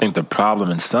those. And I think the problem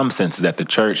in some sense is that the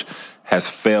church has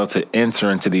failed to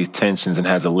enter into these tensions and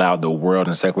has allowed the world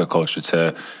and secular culture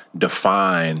to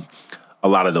define a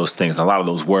lot of those things, a lot of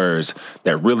those words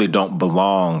that really don't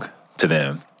belong to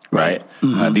them. Right?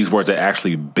 These words are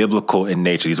actually biblical in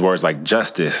nature. These words like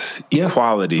justice,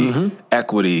 equality,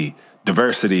 equity,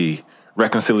 diversity,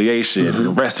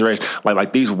 reconciliation, restoration.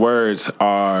 Like these words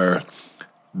are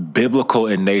biblical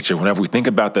in nature. Whenever we think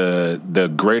about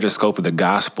the greater scope of the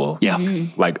gospel,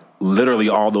 like literally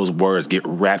all those words get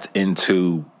wrapped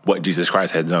into what Jesus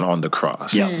Christ has done on the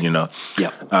cross. You know?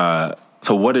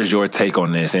 So what is your take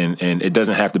on this? And it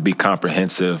doesn't have to be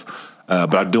comprehensive,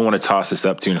 but I do want to toss this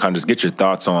up to you and kind of just get your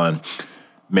thoughts on,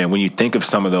 man, when you think of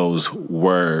some of those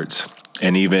words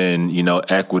and even, you know,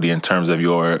 equity in terms of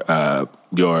your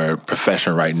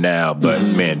profession right now, but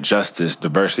man, justice,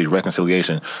 diversity,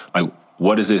 reconciliation, like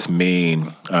what does this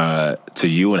mean to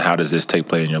you, and how does this take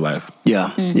place in your life?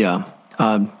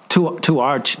 To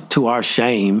our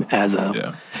shame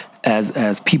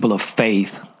as people of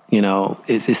faith, you know,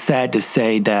 it's sad to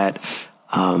say that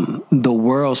the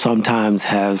world sometimes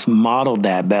has modeled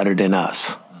that better than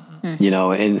us, you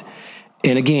know, and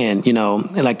again, you know,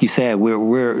 like you said,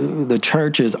 we're the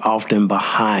church is often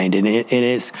behind, and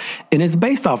it's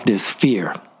based off this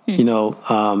fear. You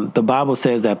know, the Bible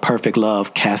says that perfect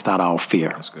love casts out all fear.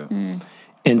 That's good.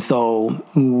 And so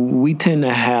we tend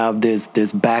to have this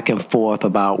back and forth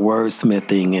about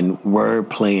wordsmithing and word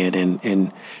playing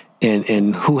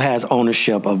and who has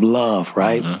ownership of love,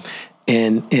 right?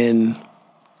 And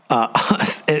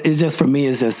it's just, for me,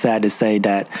 it's just sad to say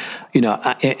that, you know,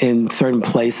 in certain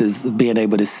places, being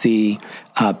able to see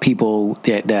people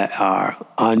that are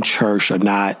unchurched or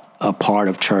not a part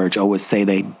of church, or would say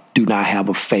they do not have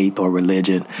a faith or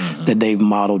religion, that they've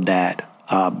modeled that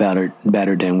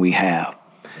better than we have.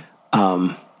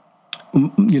 You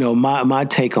know, my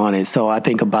take on it. So I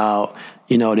think about,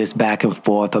 you know, this back and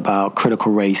forth about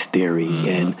critical race theory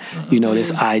and, you know,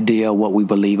 this idea of what we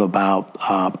believe about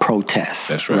protests.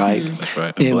 That's right. That's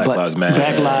right. And Black Lives Matter.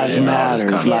 Black Lives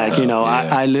Matters. Like, you know,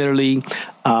 I literally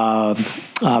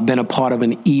been a part of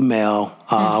an email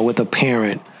with a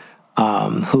parent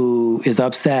who is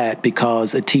upset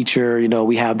because a teacher, you know,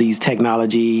 we have these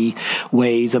technology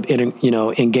ways of,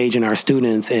 engaging our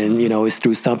students, and, you know, it's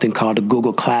through something called the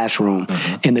Google Classroom.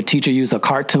 And the teacher used a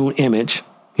cartoon image,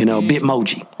 you know,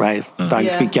 Bitmoji, right? If I can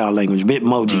speak y'all language,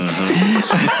 Bitmoji.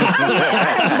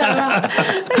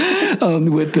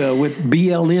 With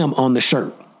BLM on the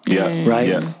shirt.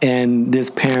 Right? And this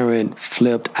parent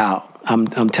flipped out.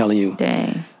 I'm telling you.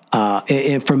 Dang.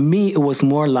 And for me, it was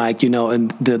more like, you know,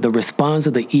 and the response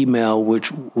of the email,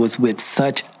 which was with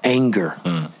such anger.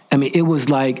 I mean, it was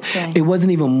like, it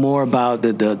wasn't even more about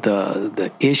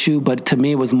the issue, but to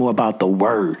me, it was more about the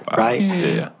word,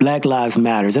 right? Black Lives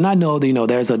Matters. And I know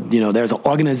that, there's an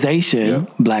organization,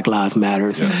 Black Lives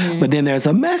Matters, but then there's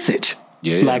a message,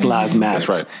 Black Lives Matters.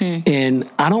 That's right. And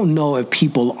I don't know if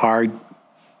people are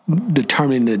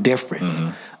determining the difference.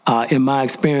 In my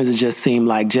experience, it just seemed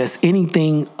like just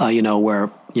anything, where,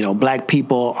 Black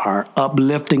people are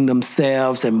uplifting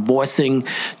themselves and voicing,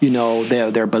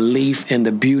 their belief in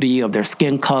the beauty of their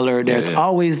skin color. There's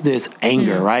always this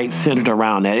anger, right, centered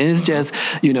around that. And it's just,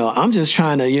 I'm just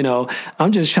trying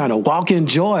to walk in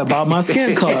joy about my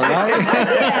skin color, right?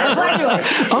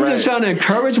 I'm just trying to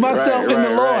encourage myself in the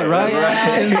Lord, right?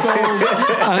 And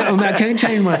so I can't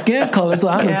change my skin color, so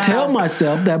I can tell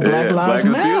myself that Black Lives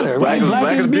Matter, right?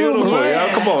 Black is beautiful.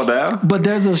 Yeah, come on now. But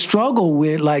there's a struggle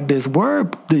with like this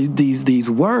word, these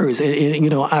words,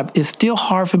 and it's still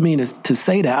hard for me to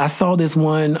say that. I saw this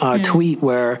one tweet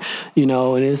where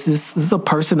and this is a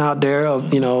person out there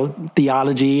of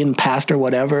theology and pastor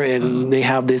whatever, and they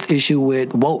have this issue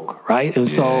with woke, right? And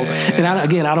so, and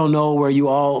I don't know where you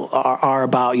all are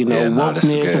about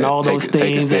wokeness and all those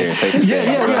things. Take a stand.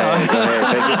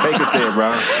 Take a stand,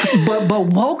 bro. But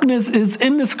wokeness is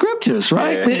in the scriptures,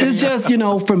 right? It's just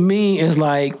for me, it's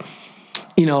like,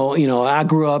 I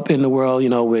grew up in the world,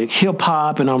 with hip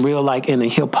hop, and I'm real like into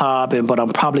hip hop, but I'm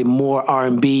probably more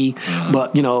R&B.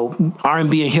 But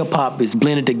R&B and hip hop is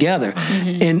blended together.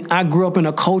 And I grew up in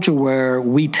a culture where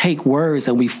we take words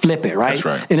and we flip it, right? That's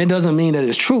right. And it doesn't mean that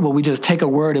it's true, but we just take a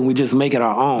word and we just make it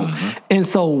our own. And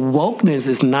so wokeness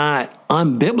is not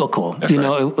unbiblical,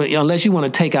 unless you want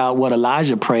to take out what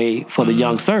Elijah prayed for the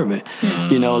young servant.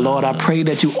 Lord, I pray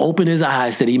that you open his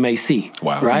eyes that he may see.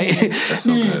 Wow. Right? That's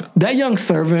so good. That young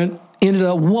servant ended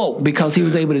up woke because he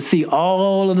was able to see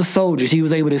all of the soldiers. He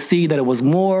was able to see that it was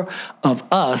more of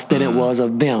us than it was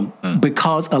of them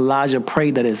because Elijah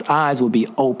prayed that his eyes would be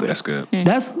open. That's good.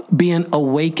 That's being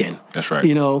awakened. That's right.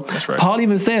 That's right. Paul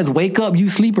even says, wake up, you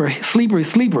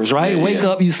sleepers, right? Wake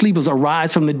up, you sleepers,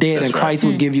 arise from the dead, and Christ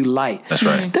will give you light. That's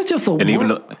right. That's just and even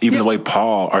the way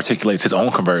Paul articulates his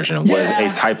own conversion was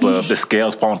a type of the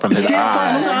scales falling from his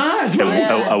eyes.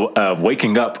 A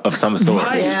waking up of some sort,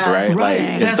 right?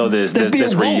 And so there's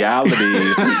this reality.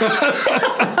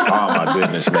 Oh my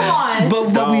goodness, man!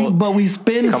 But we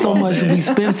spend so much. We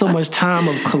spend so much time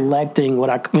of collecting what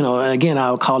again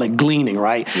I would call it gleaning,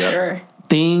 right? Yep. Sure.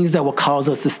 Things that will cause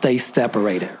us to stay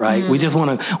separated, right? We just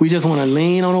want to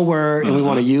lean on a word and we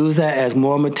want to use that as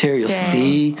more material.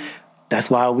 See. That's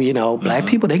why we, black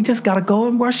people, they just got to go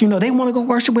and worship. They want to go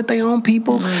worship with their own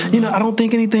people. I don't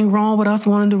think anything wrong with us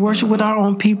wanting to worship with our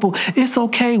own people. It's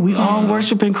okay. We all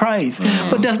worship in Christ.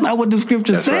 But that's not what the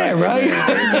scripture said, right?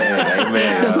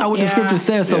 Amen. That's not what the scripture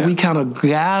says. So we kind of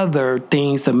gather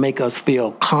things to make us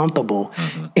feel comfortable.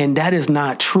 And that is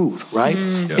not truth, right?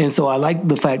 And so I like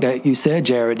the fact that you said,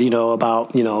 Jared,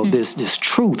 about, this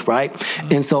truth, right?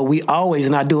 And so we always,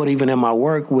 and I do it even in my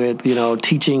work with,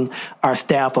 teaching our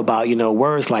staff about,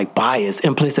 words like bias,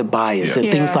 implicit bias,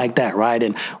 and things like that, right?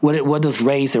 And what does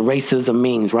race and racism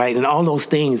means, right? And all those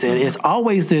things. And it's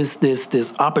always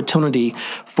this opportunity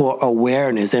for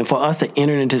awareness and for us to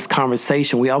enter into this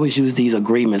conversation. We always use these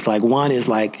agreements. Like one is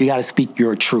like, you got to speak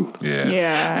your truth.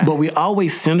 Yeah. But we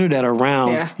always center that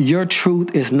around your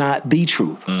truth is not the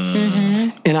truth.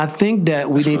 And I think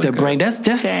that we need to bring,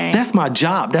 that's my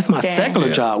job. That's my secular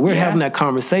job. We're having that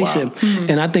conversation.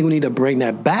 And I think we need to bring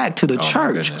that back to the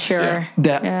church. Sure.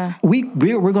 That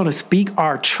we're going to speak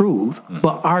our truth,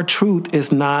 but our truth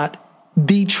is not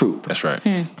the truth. That's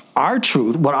right. Our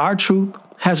truth, what our truth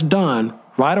has done,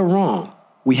 right or wrong,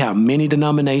 we have many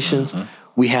denominations.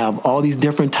 We have all these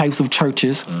different types of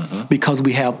churches because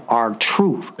we have our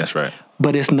truth. That's right.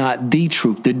 But it's not the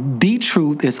truth. The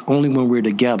truth is only when we're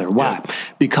together. Why?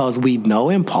 Because we know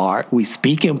in part, we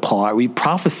speak in part, we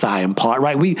prophesy in part,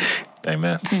 right?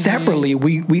 Amen. Separately,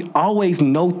 we always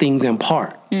know things in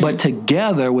part. But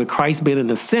together, with Christ being in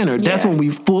the center, that's when we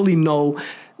fully know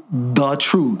the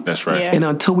truth. That's right. And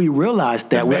until we realize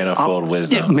that, we're manifold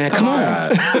wisdom. Man, come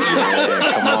on. Come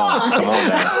on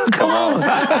now. Come on.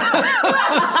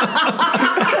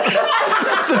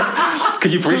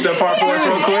 Can you preach that part for us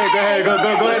real quick? Go ahead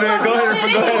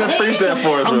and preach that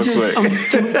for us real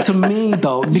quick. To me,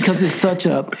 though, because it's such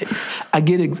I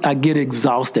get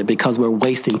exhausted because we're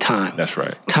wasting time. That's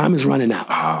right. Time is running out.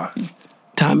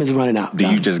 Time is running out.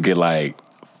 Do you just get like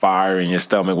fire in your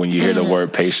stomach when you hear the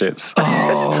word patience?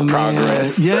 Oh,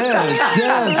 progress. Man.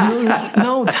 Yes.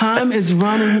 No, time is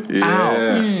running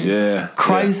out. Yeah.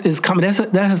 Christ is coming.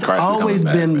 That has always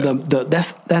been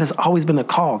that has always been the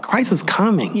call. Christ is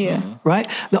coming. Yeah. Right?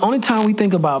 The only time we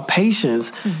think about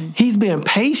patience, he's being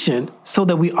patient so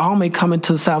that we all may come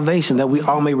into salvation, that we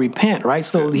all may repent, right?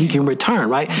 So he can return,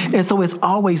 right? And so it's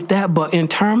always that. But in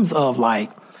terms of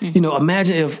like,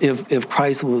 imagine if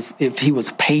Christ if he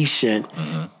was patient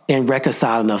in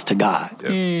reconciling us to God,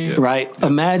 right?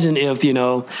 Imagine if,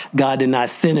 God did not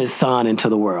send his son into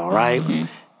the world, right?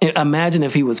 Imagine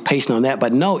if he was patient on that,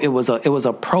 but no, it was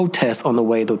a protest on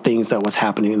the things that was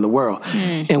happening in the world.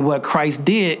 And what Christ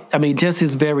did, just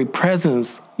his very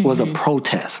presence was a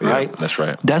protest, right? Yeah, that's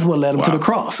right. That's what led him to the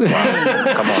cross. Wow.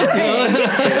 Come on.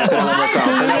 Say that one more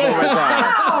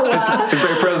time. His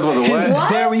very presence was a what? His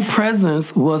very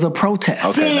presence was a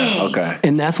protest. Okay.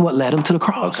 And that's what led him to the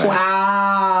cross. Okay.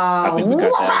 Wow. I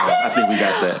think we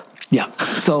got that. Yeah.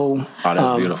 So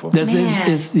that's beautiful. This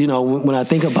is when I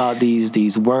think about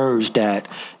these words that,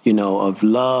 of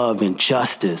love and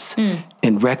justice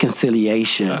and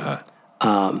reconciliation,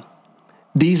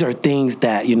 these are things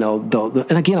that,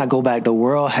 and again, I go back, the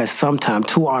world has sometimes,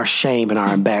 to our shame and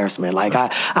our embarrassment, like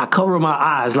I cover my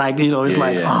eyes, like, it's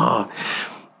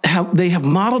they have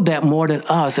modeled that more than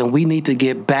us, and we need to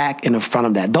get back in the front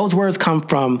of that. Those words come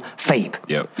from faith.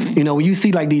 Yep. You know, when you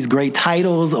see like these great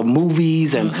titles of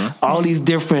movies and all these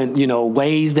different, you know,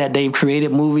 ways that they've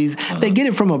created movies, they get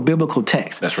it from a biblical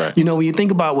text. That's right. You know, when you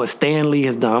think about what Stan Lee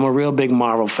has done, I'm a real big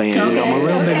Marvel fan. Okay. You know, I'm a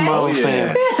real big Marvel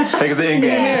fan. Take us to Endgame.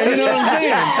 Yeah, you know what I'm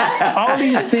saying? All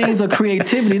these things of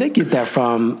creativity, they get that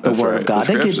from the Word of God.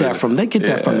 They get that from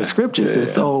the scriptures. And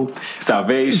so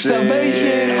salvation,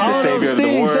 all the Savior those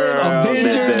things, of the world,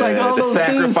 Avengers, like all those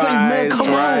things. Man, come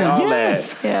right, on, all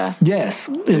yes, Yeah. yes.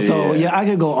 And so I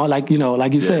could go on, like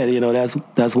you said, you know,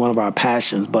 that's one of our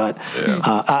passions. But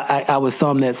I would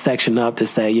sum that section up to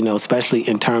say, you know, especially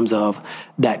in terms of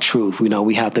that truth, you know,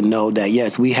 we have to know that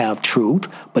yes, we have truth,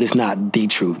 but it's not the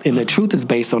truth, and the truth is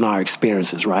based on our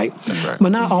experiences, right? That's right.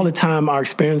 But not all the time our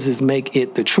experiences make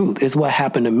it the truth. It's what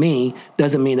happened to me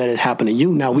doesn't mean that it happened to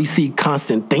you. Now we see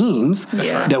constant themes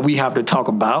that we have to talk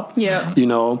about. Yeah. You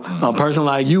know, a person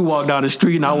like you walk down the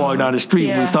street and I walk down the street,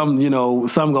 Yeah. but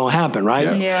something gonna happen,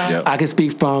 right? Yeah. I can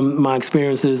speak from my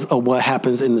experiences of what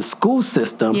happens in the school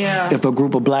system. Yeah. If a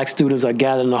group of black students are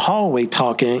gathered in the hallway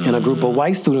talking and a group of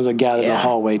white students are gathered in the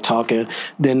hallway talking,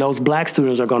 then those black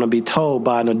students are going to be told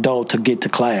by an adult to get to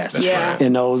class. Yeah.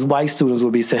 And those white students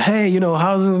will be saying, hey, you know,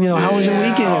 how was your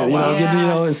weekend?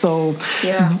 And so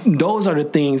those are the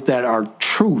things that are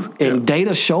truth. And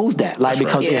data shows that, like,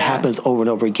 because it happens over and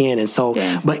over again. And so,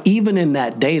 but even in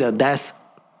that data, that's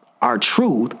our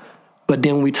truth. But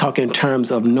then we talk in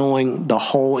terms of knowing the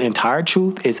whole entire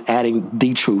truth is adding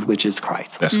the truth, which is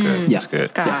Christ. That's good. That's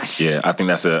good. Gosh. Yeah, I think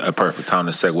that's a perfect time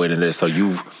to segue into this. So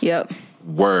you've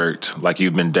worked, like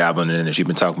you've been dabbling in this. You've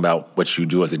been talking about what you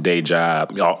do as a day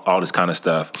job, all this kind of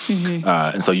stuff.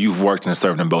 And so you've worked and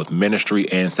served in both ministry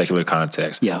and secular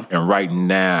context. Yeah. And right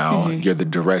now, you're the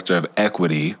director of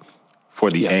equity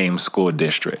for the Ames School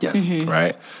District. Yes.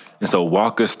 Right? And so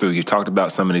walk us through, you talked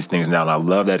about some of these things now, and I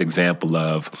love that example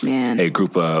of a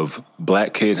group of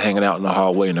black kids hanging out in the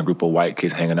hallway and a group of white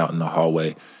kids hanging out in the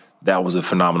hallway. That was a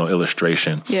phenomenal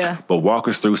illustration. Yeah. But walk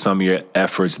us through some of your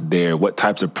efforts there. What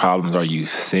types of problems are you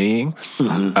seeing?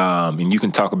 And you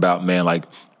can talk about, man, like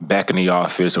back in the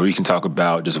office, or you can talk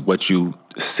about just what you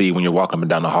see when you're walking up and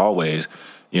down the hallways,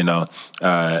 you know,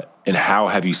 and how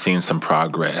have you seen some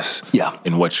progress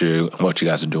in what you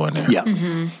guys are doing there?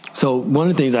 Yeah. So one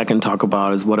of the things I can talk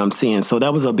about is what I'm seeing. So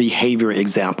that was a behavior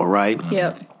example, right?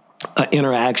 Yep. An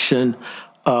interaction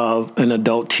of an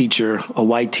adult teacher, a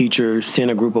white teacher, seeing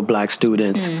a group of black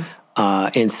students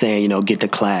and saying, you know, get to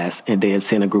class, and then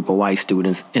seeing a group of white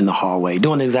students in the hallway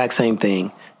doing the exact same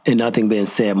thing and nothing being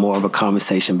said, more of a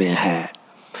conversation being had.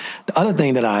 The other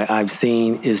thing that I've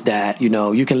seen is that, you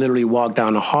know, you can literally walk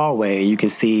down the hallway and you can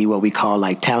see what we call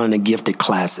like talent and gifted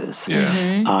classes.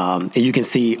 And you can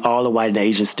see all the white and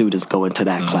Asian students go into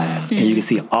that class. And you can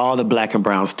see all the black and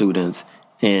brown students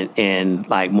in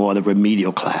like more of the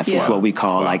remedial classes, what we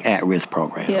call like at-risk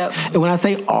programs. And when I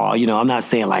say all, you know, I'm not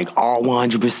saying like all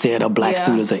 100% of black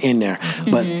students are in there.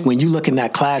 But when you look in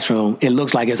that classroom, it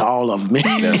looks like it's all of them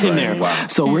in there. Wow.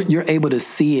 So you're able to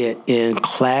see it in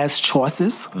class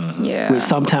choices, which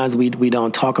sometimes we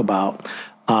don't talk about.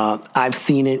 I've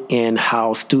seen it in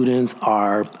how students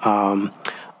are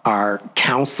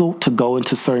counseled to go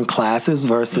into certain classes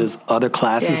versus other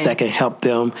classes that can help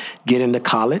them get into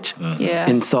college.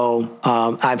 And so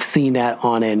I've seen that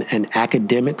on an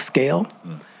academic scale.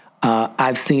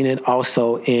 I've seen it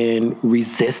also in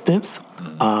resistance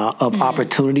of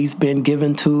opportunities being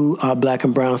given to black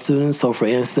and brown students. So, for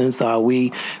instance,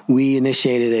 we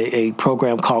initiated a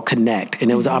program called Connect,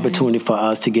 and it was an opportunity for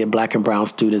us to get black and brown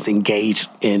students engaged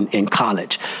in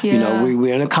college. You know,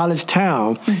 we're in a college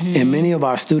town, and many of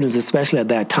our students, especially at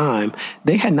that time,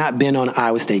 they had not been on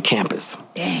Iowa State campus.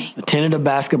 Attended a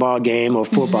basketball game or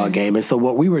football game. And so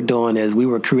what we were doing is we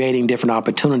were creating different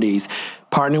opportunities,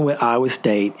 partnering with Iowa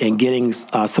State and getting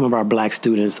some of our black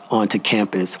students onto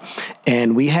campus.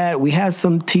 And we had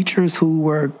some teachers who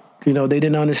were, you know, they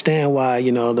didn't understand why,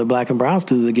 you know, the black and brown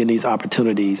students are getting these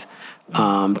opportunities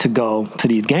to go to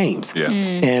these games.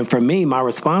 And for me, my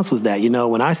response was that, you know,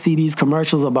 when I see these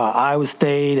commercials about Iowa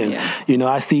State and, you know,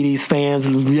 I see these fans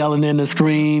yelling in the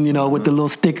screen, you know, with the little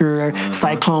sticker,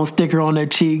 Cyclone sticker on their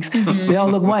cheeks, they all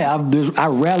look white. I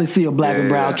rarely see a black and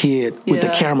brown kid with the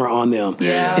camera on them.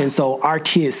 And so our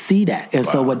kids see that. And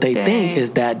so what they think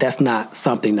is that that's not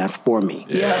something that's for me.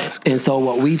 And so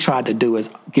what we tried to do is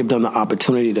give them the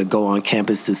opportunity to go on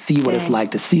campus to see what it's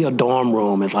like, to see a dorm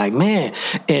room. It's like, man,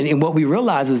 and what we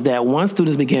realized is that once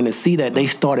students began to see that, they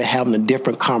started having a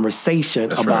different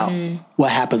conversation about what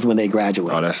happens when they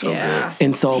graduate. Oh, that's so good.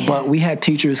 And so, but we had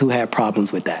teachers who had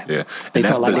problems with that. Yeah, They and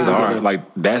felt like bizarre. they were getting, like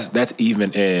that's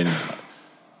even in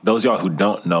those of y'all who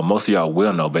don't know, most of y'all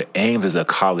will know, but Ames is a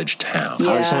college town. Yeah.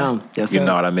 College town. Yes, sir. You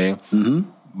know what I mean? Mm-hmm.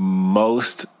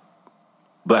 Most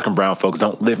Black and brown folks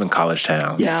don't live in college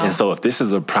towns. Yeah. And so if this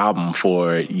is a problem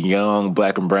for young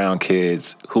Black and brown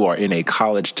kids who are in a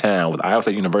college town with Iowa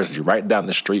State University right down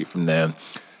the street from them,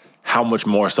 how much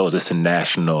more so is this a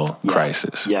national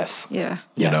crisis? Yes. Yeah.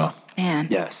 You know? Man.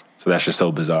 Yes. So that's just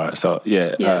so bizarre. So,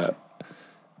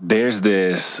 there's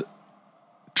this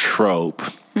trope,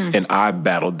 and I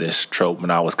battled this trope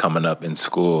when I was coming up in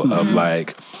school of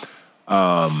like,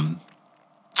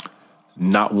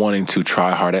 not wanting to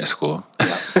try hard at school.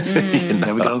 You know?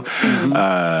 There we go.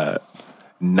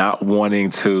 Not wanting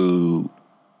to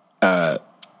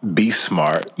be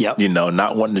smart. Yep. You know,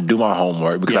 not wanting to do my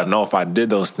homework because I know if I did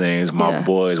those things, my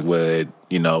boys would,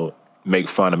 you know, make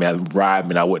fun of me. I'd ride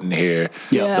me and I wouldn't hear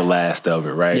the last of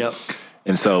it, right? Yep.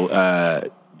 And so,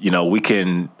 you know, we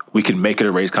can make it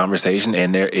a race conversation,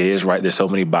 and there's so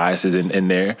many biases in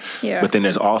there. Yeah. But then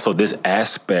there's also this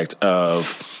aspect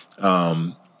of,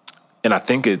 and I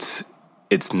think it's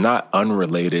not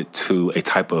unrelated to a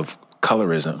type of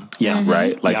colorism. Yeah.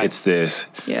 Right? Like Yeah. it's this,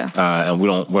 and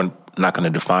we're not going to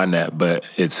define that, but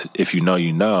it's, if you know,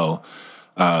 you know.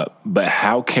 But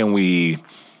how can we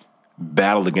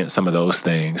battle against some of those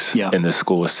things in the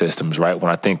school systems, right?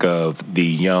 When I think of the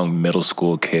young middle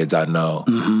school kids I know,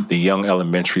 the young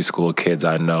elementary school kids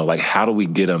I know, like how do we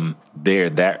get them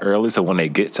there that early so when they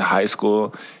get to high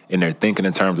school and they're thinking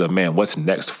in terms of, man, what's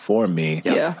next for me?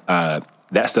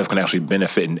 That stuff can actually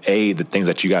benefit and aid the things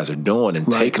that you guys are doing and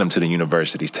taking them to the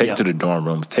universities, taking them to the dorm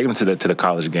rooms, taking them to the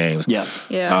college games.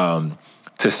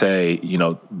 To say, you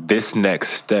know, this next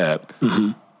step,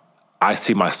 I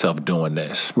see myself doing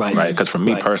this, right? Because for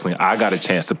me personally, I got a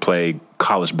chance to play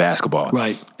college basketball.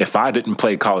 Right. If I didn't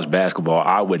play college basketball,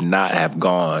 I would not have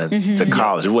gone to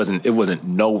college. It wasn't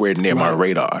nowhere near my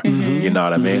radar. You know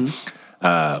what I mean?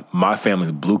 My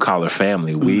family's blue collar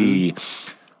family. We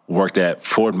worked at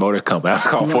Ford Motor Company. I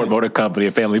call Ford Motor Company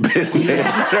a family business,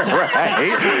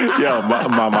 right? Yo,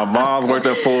 my mom's worked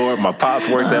at Ford, my pops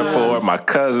worked at Ford, my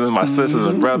cousins, my sisters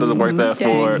and brothers worked at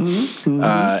Ford.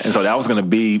 And so that was going to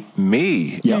be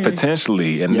me,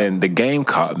 potentially. And then the game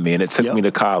caught me, and it took me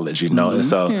to college, you know? And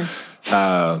so,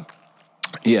 how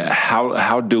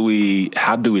do we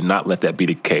not let that be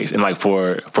the case? And like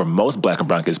for most Black and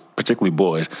brown kids, particularly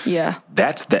boys,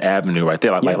 that's the avenue right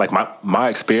there. Like my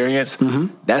experience,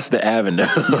 that's the avenue,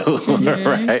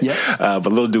 right? But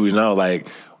little do we know, like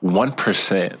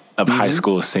 1% of high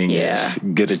school seniors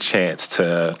get a chance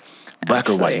to, Black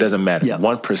or white, doesn't matter.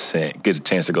 1% get a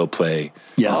chance to go play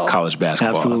college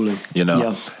basketball. Absolutely. You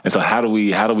know? And so how do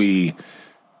we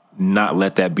not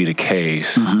let that be the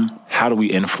case? How do we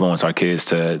influence our kids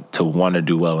to want to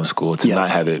do well in school, to not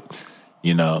have it,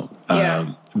 you know,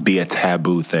 be a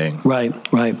taboo thing? Right.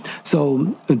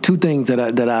 So the two things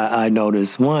that I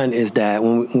noticed. One is that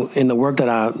in the work that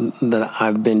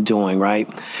I've been doing, right,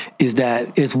 is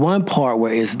that it's one part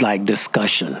where it's like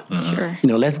discussion. Sure. You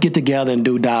know, let's get together and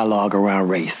do dialogue around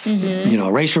race. You know,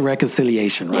 racial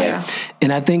reconciliation, right?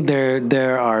 And I think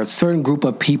there are a certain group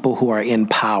of people who are in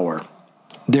power.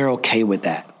 They're okay with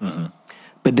that.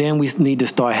 But then we need to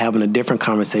start having a different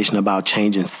conversation about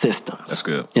changing systems. That's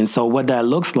good. And so what that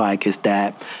looks like is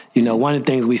that, you know, one of the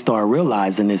things we start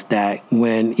realizing is that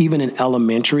when, even in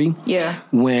elementary,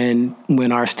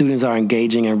 when our students are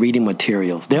engaging in reading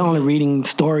materials, they're only reading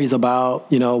stories about,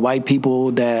 you know, white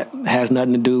people that has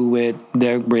nothing to do with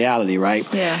their reality, right?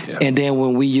 And then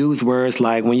when we use words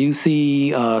like, when you see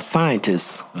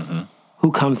scientists,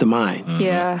 who comes to mind?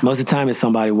 Most of the time it's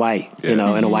somebody white, you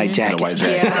know, in a white jacket.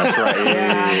 That's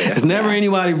right. It's never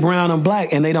anybody brown or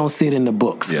black, and they don't see it in the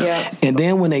books. And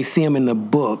then when they see them in the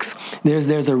books,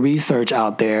 there's a research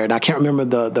out there, and I can't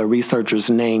remember the researcher's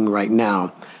name right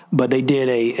now, but they did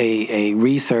a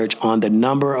research on the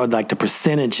number of, like, the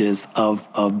percentages of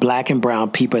Black and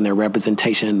brown people and their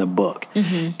representation in the book.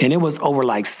 And it was over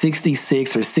like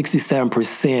 66 or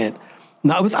 67%.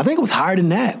 No, I think it was higher than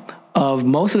that. Of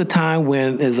most of the time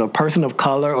when there's a person of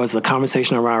color or it's a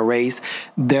conversation around race,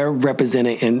 they're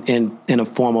represented in a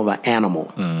form of an animal.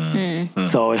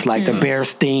 So it's like the bear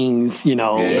stings, you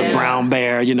know, the brown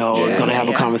bear, you know, it's going to have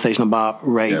a conversation about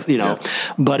race, you know.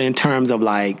 But in terms of,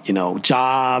 like, you know,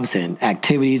 jobs and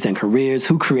activities and careers,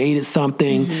 who created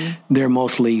something, they're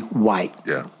mostly white.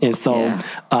 And so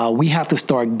we have to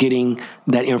start getting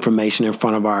that information in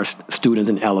front of our students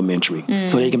in elementary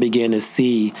so they can begin to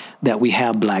see that we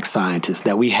have Black science. scientists,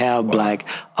 that we have black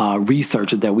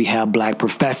researchers, that we have black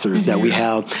professors, that we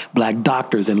have black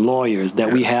doctors and lawyers,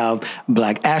 that we have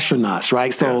black astronauts,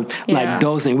 right? So like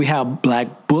those things, we have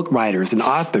black book writers and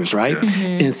authors, right?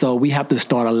 And so we have to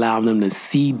start allowing them to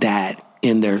see that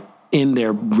in their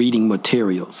reading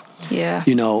materials. Yeah.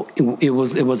 You know, it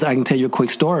was, I can tell you a quick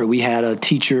story. We had a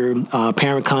teacher,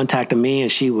 parent contacted me,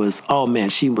 and she was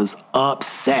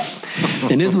upset.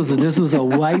 And this was a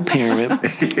white parent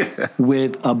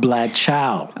with a black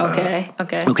child. Okay.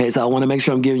 So I want to make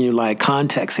sure I'm giving you like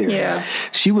context here. Yeah.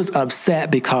 She was upset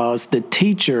because the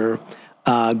teacher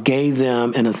gave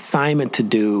them an assignment to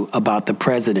do about the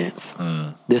presidents.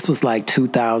 This was like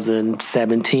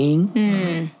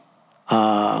 2017.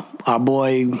 Our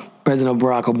boy, President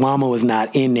Barack Obama, was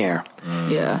not in there.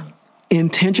 Yeah.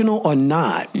 Intentional or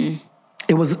not,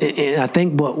 it was, and I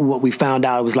think what we found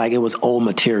out was like it was old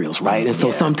materials, right? And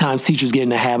so sometimes teachers get in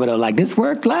the habit of like, this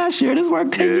worked last year, this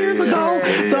worked 10 years ago,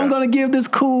 so I'm going to give this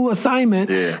cool assignment.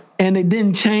 And it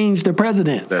didn't change the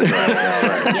presidents. That's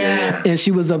right. And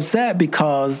she was upset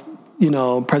because, you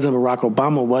know, President Barack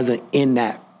Obama wasn't in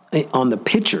that, on the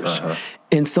pictures.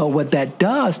 And so what that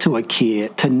does to a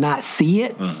kid to not see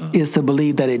it is to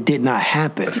believe that it did not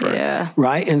happen. That's right. Yeah.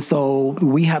 Right? And so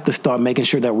we have to start making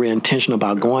sure that we're intentional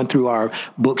about going through our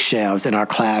bookshelves in our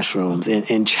classrooms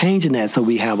and changing that so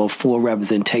we have a full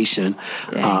representation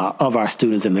of our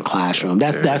students in the classroom.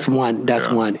 That's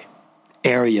one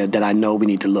area that I know we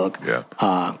need to look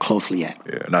closely at.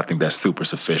 Yeah, and I think that's super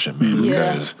sufficient, man,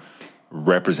 because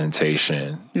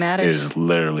representation is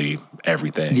literally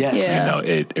everything. Yes. You know,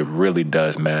 it really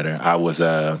does matter. I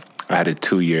had a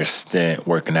 2-year stint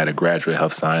working at a graduate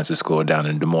health sciences school down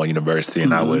in Des Moines University,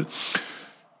 and I would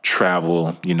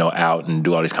travel, you know, out and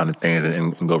do all these kind of things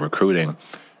and go recruiting.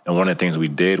 And one of the things we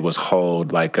did was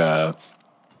hold like a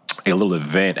little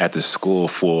event at the school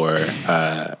for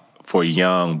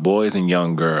young boys and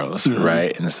young girls,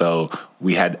 right? And so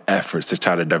we had efforts to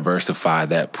try to diversify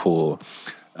that pool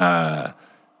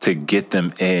to get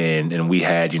them in, and we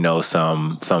had, you know,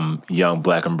 some young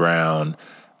black and brown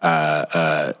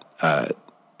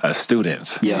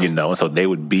students, you know, and so they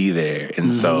would be there,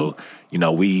 and so, you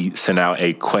know, we sent out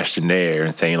a questionnaire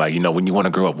and saying like, you know, when you want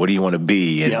to grow up, what do you want to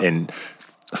be? And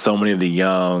so many of the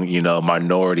young, you know,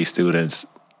 minority students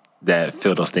that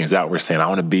fill those things out, we're saying, I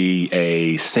want to be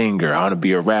a singer, I want to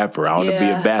be a rapper, I want to be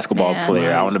a basketball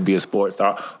player, I want to be a sports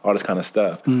star, all this kind of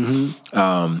stuff.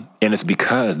 And it's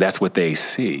because that's what they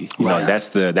see. You know, that's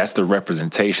the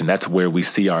representation. That's where we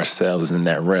see ourselves in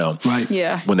that realm. Right.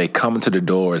 Yeah. When they come into the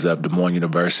doors of Des Moines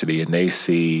University and they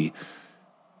see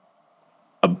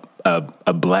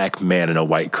a black man in a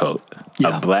white coat,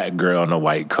 a black girl in a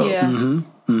white coat,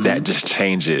 that just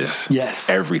changes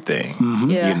everything.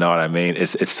 You know what I mean?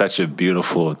 It's such a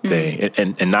beautiful thing,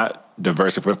 and not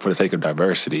diversity for the sake of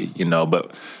diversity, you know.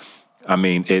 But I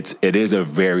mean, it is a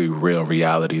very real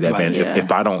reality that man,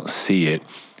 if I don't see it,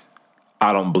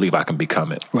 I don't believe I can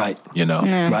become it. Right. You know.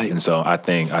 Right. And so I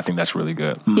think that's really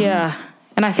good. Yeah,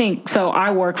 and I think so.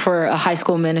 I work for a high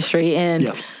school ministry,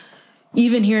 and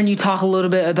even hearing you talk a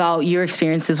little bit about your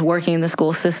experiences working in the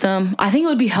school system, I think it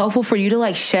would be helpful for you to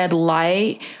like shed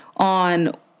light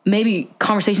on maybe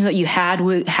conversations that you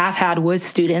have had with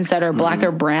students that are black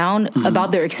or brown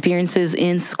about their experiences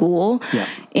in school.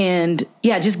 And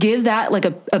just give that like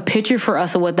a picture for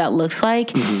us of what that looks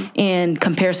like in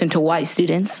comparison to white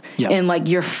students and like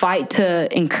your fight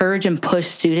to encourage and push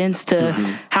students to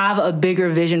have a bigger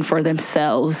vision for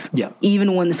themselves,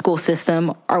 even when the school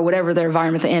system or whatever their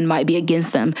environment they're in might be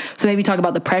against them. So maybe talk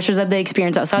about the pressures that they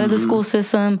experience outside of the school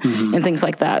system and things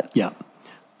like that.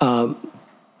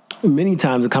 Many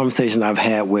times the conversation I've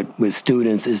had with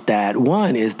students is that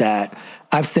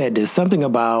I've said there's something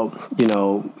about, you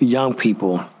know, young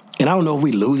people, and I don't know if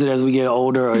we lose it as we get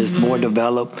older or it's more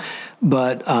developed,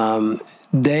 but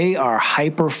they are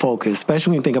hyper focused,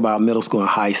 especially when you think about middle school and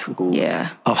high school,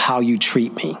 of how you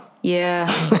treat me.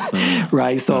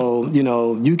 Right. So, you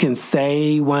know, you can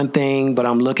say one thing, but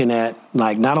I'm looking at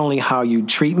like not only how you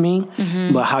treat me,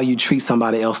 but how you treat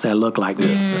somebody else that look like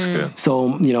me. That's good.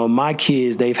 So, you know, my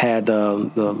kids, they've had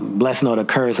the blessing or the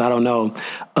curse, I don't know,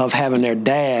 of having their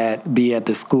dad be at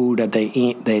the school that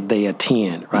they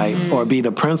attend, right? Or be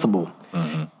the principal.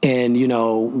 And, you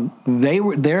know,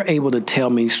 they're able to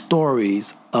tell me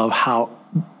stories of how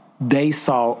they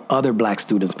saw other black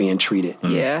students being treated.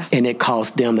 Yeah. And it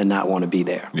caused them to not want to be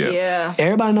there. Yeah.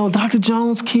 Everybody knows Dr.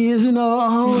 Jones' kids,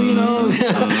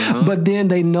 but then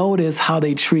they notice how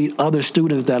they treat other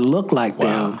students that look like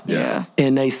them. Yeah.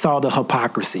 And they saw the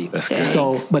hypocrisy. That's good.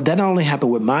 So, but that not only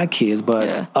happened with my kids,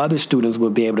 but other students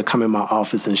would be able to come in my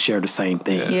office and share the same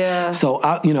thing. Yeah. So,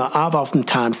 I've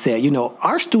oftentimes said,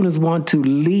 our students want to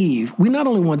leave. We not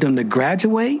only want them to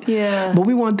graduate, but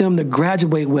we want them to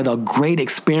graduate with a great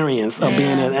experience of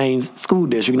being in Ames School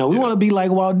District. We want to be like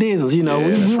Walt Disney.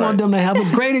 We want them to have a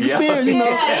great experience. We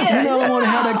don't want to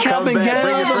have that cap and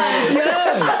gown.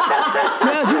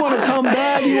 Yes, you want to come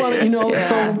back. You want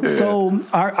to, So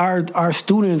our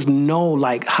students know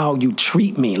like how you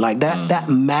treat me. Like that. That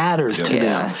matters to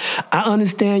them. I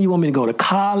understand you want me to go to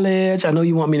college. I know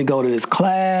you want me to go to this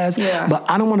class, but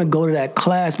I don't want to go to that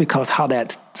class because how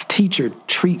that teacher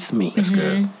treats me. That's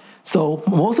good. So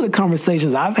most of the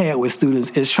conversations I've had with students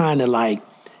is trying to like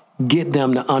get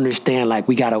them to understand like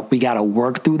we gotta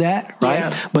work through that, right?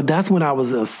 Yeah. But that's when I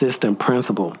was an assistant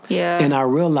principal. Yeah. And I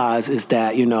realized is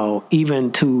that,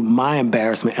 even to my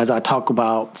embarrassment, as I talk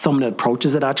about some of the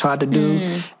approaches that I tried to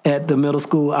do at the middle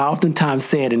school, I oftentimes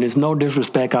said, and there's no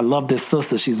disrespect, I love this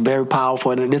sister, she's very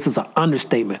powerful, and this is an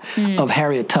understatement of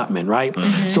Harriet Tubman, right?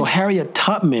 So Harriet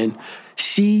Tubman,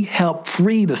 she helped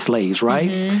free the slaves,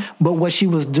 right? But what she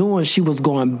was doing, she was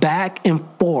going back and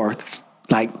forth,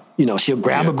 like, she'll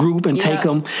grab a group and take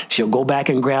them. She'll go back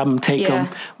and grab them, take them.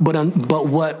 But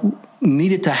what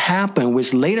needed to happen,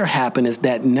 which later happened, is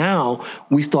that now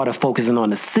we started focusing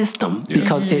on the system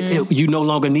because you no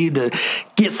longer need to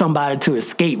get somebody to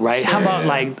escape, right? How about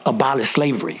like abolish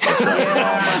slavery?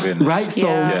 Right?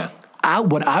 So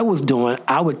what I was doing,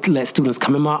 I would let students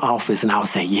come in my office and I would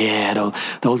say,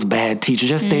 those bad teachers,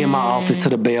 just stay in my office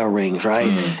till the bell rings,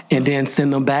 right? And then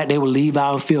send them back. They would leave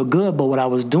out and feel good. But what I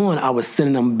was doing, I was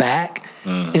sending them back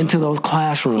into those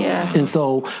classrooms. Yeah. And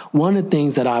so one of the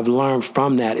things that I've learned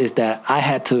from that is that I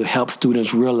had to help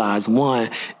students realize, one,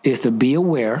 is to be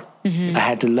aware. I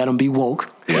had to let them be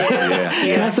woke.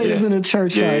 Can I say this in the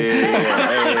church? Yeah. You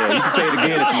can say it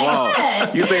again if you want.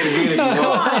 You can say it again if you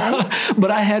want. But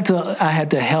I had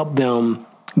to help them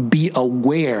be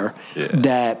aware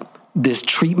that this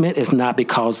treatment is not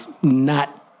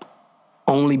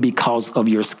only because of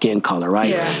your skin color, right?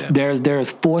 Yeah.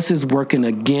 There's forces working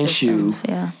against you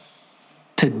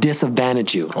to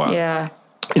disadvantage you. Wow. Yeah.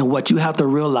 And what you have to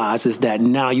realize is that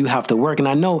now you have to work. And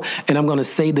I know, and I'm going to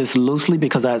say this loosely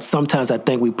because sometimes I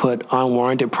think we put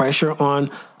unwarranted pressure on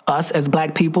us as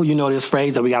black people. This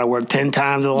phrase that we got to work 10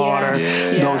 times harder,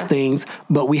 those things.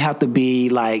 But we have to be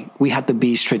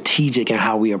strategic in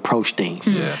how we approach things.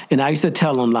 Yeah. And I used to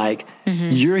tell them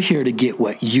you're here to get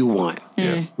what you want,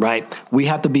 right? We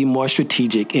have to be more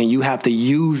strategic and you have to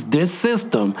use this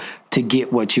system to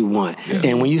get what you want. Yeah.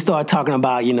 And when you start talking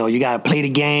about, you got to play the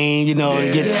game, to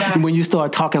get, when you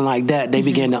start talking like that, they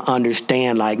begin to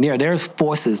understand there's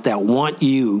forces that want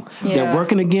you, they're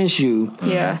working against you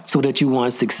so that you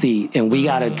won't succeed. And we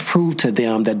got to prove to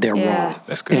them that they're wrong.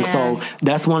 That's good. And so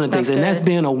that's one of the things. And that's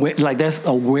being aware, that's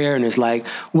awareness.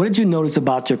 What did you notice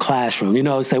about your classroom?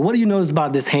 Say, what do you notice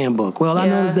about this handbook? Well, I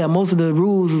noticed that most of the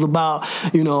rules is about,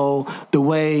 the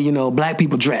way, black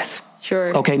people dress.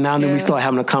 Sure. Okay, now then we start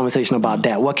having a conversation about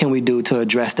that. What can we do to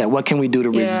address that? What can we do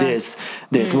to resist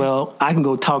this? Well, I can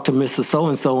go talk to Mr.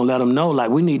 So-and-so and let them know,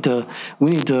 we need to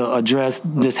address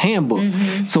this handbook.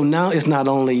 So now it's not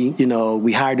only,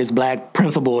 we hired this black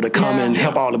principal to come and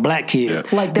help all the black kids.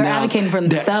 They're advocating for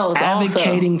themselves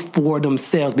advocating for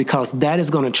themselves because that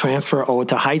is going to transfer over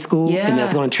to high school and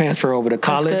that's going to transfer over to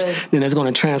college. Then it's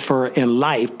going to transfer in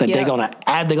life that they're going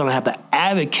to have to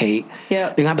advocate. They're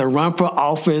going to have to run for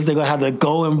office. They're going to have to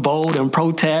go and vote and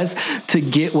protest to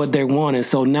get what they want. And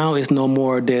so now it's no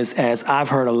more this, as I've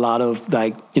heard a lot of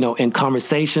in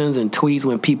conversations and tweets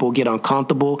when people get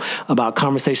uncomfortable about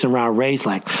conversation around race,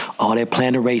 they're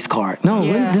playing the race card. No,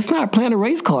 that's not playing the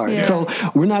race card. Yeah. So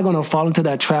we're not going to fall into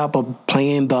that trap of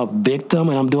playing the victim,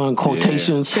 and I'm doing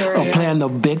quotations of playing the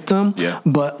victim. Yeah.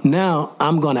 But now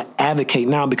I'm going to advocate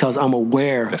now because I'm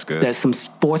aware that some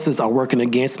forces are working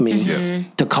against me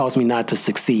to cause me not to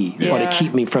succeed or to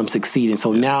keep me from succeeding.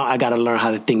 So now I got to learn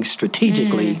how to think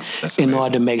strategically in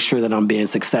order to make sure that I'm being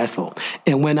successful.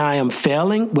 And when I am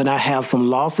failing, when I have some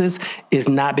losses, it's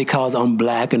not because I'm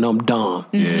black and I'm dumb.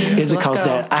 It's because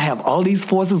that I have all these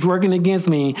forces working against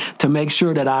me to make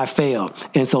sure that I fail.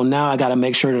 And so now I got to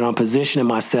make sure that I'm positioning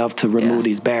myself to remove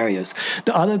these barriers.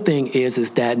 The other thing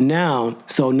is that now,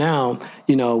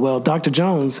 Dr.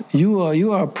 Jones,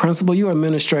 you are a principal, you're an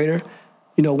administrator.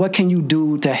 what can you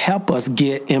do to help us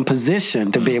get in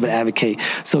position to be able to advocate?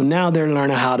 So now they're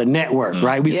learning how to network,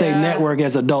 right? We say network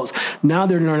as adults. Now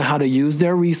they're learning how to use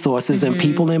their resources and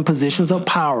people in positions of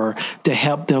power to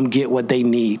help them get what they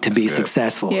need to be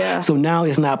successful. Yeah. So now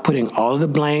it's not putting all of the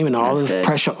blame and all this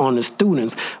pressure on the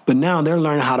students, but now they're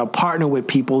learning how to partner with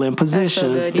people in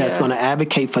positions that's going to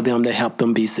advocate for them to help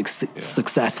them be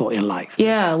successful in life.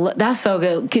 Yeah, that's so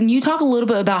good. Can you talk a little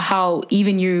bit about how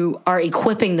even you are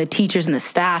equipping the teachers and the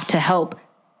staff to help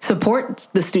support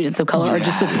the students of color or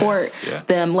just support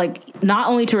them, like not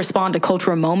only to respond to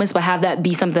cultural moments, but have that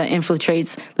be something that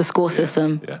infiltrates the school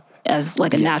system as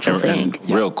like a natural thing.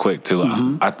 And real quick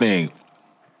too, I think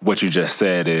what you just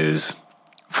said is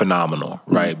phenomenal,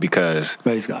 right? Because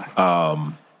praise God.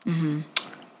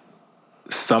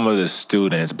 Some of the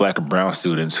students, Black and brown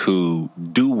students who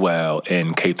do well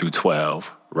in K through 12,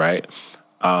 right?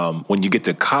 When you get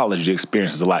to college, the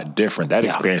experience is a lot different. That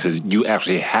experience is you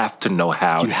actually have to know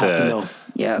how to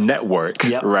network,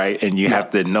 right? And you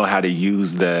have to know how to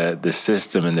use the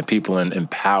system and the people in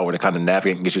power to kind of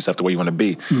navigate and get yourself to where you want to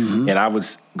be. And I would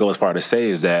go as far to say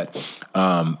is that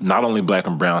not only Black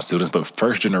and brown students, but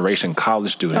first generation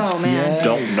college students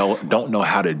don't know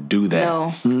how to do that.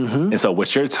 No. And so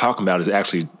what you're talking about is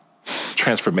actually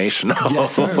transformational.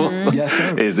 Yes, sir. Yes,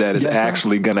 sir. Is that it's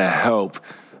actually going to help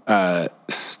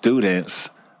students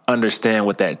understand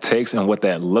what that takes and what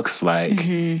that looks like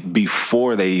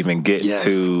before they even get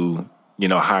to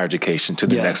higher education to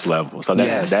the next level. So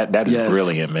that is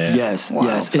brilliant, man. Yes, wow.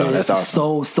 yes. So that's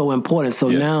awesome. so important. So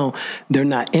now they're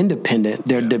not independent;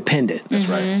 they're dependent. That's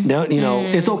right.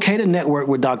 It's okay to network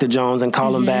with Dr. Jones and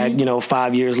call him back.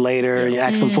 5 years later, and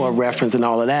ask him for a reference and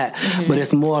all of that. But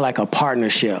it's more like a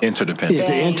partnership. Interdependent. It's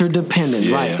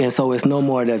interdependent, right? And so it's no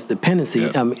more that's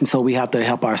dependency. And so we have to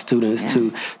help our students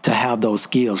to have those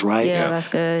skills, right? Yeah, that's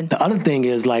good. The other thing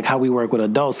is like how we work with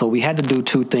adults. So we had to do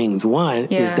two things. One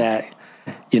is that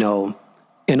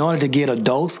in order to get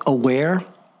adults aware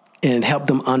and help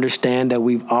them understand that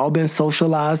we've all been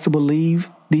socialized to believe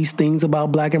these things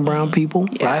about Black and brown people,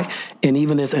 right? And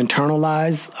even this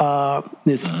internalized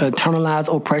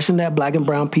oppression that Black and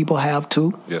brown people have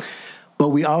too. Yeah. But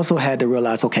we also had to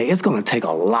realize, okay, it's going to take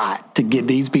a lot to get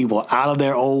these people out of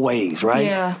their old ways, right?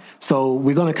 Yeah. So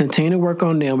we're going to continue to work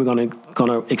on them. We're going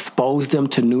to expose them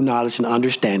to new knowledge and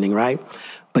understanding, right?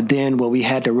 But then what we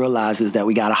had to realize is that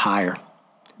we got to hire.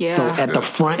 Yeah. So at the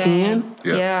front end,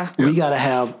 we got to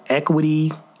have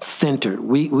equity centered.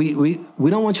 We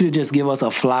don't want you to just give us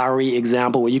a flowery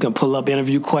example where you can pull up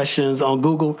interview questions on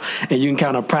Google and you can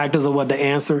kind of practice on what to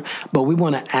answer. But we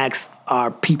want to ask our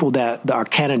people our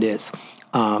candidates,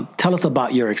 tell us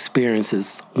about your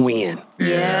experiences when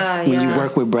you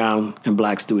work with brown and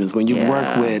Black students, when you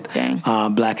work with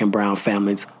Black and brown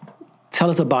families. Tell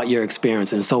us about your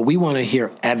experience. And so we want to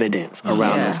hear evidence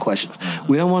around those questions.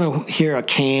 We don't want to hear a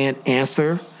canned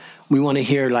answer. We want to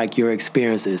hear like your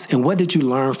experiences and what did you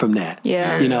learn from that?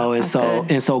 Yeah. And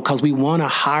so because we want to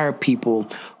hire people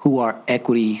who are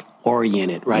equity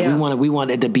oriented, right? Yeah. We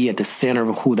want it to be at the center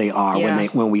of who they are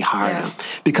when we hire them,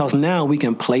 because now we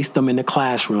can place them in the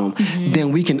classroom.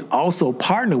 Then we can also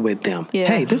partner with them. Yeah.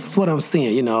 Hey, this is what I'm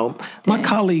seeing. My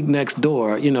colleague next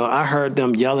door. I heard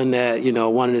them yelling at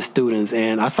one of the students,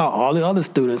 and I saw all the other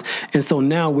students, and so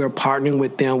now we're partnering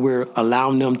with them. We're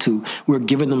allowing them we're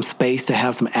giving them space to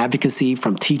have some advocacy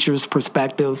from teachers'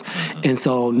 perspectives, and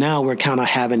so now we're kind of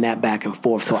having that back and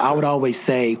forth. So I would always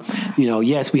say,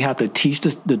 yes, we have to teach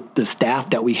the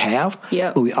staff that we have,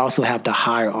 but we also have to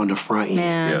hire on the front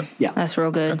end. Man, that's real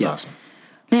good. That's awesome.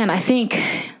 Man, I think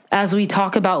as we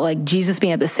talk about like Jesus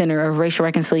being at the center of racial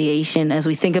reconciliation, as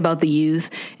we think about the youth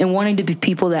and wanting to be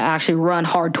people that actually run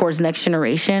hard towards the next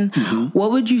generation,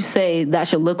 what would you say that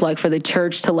should look like for the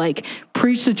church to like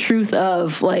preach the truth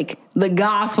of like the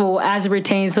gospel as it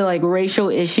pertains to like racial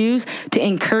issues, to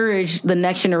encourage the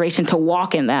next generation to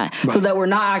walk in that, so that we're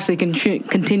not actually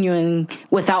continuing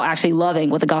without actually loving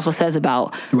what the gospel says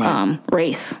about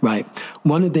race. Right.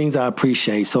 One of the things I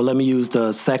appreciate, so let me use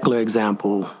the secular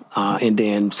example and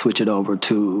then switch it over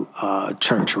to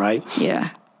church, right?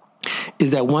 Yeah.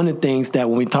 Is that one of the things that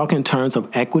when we talk in terms of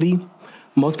equity,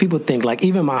 most people think, like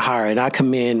even my hire, and I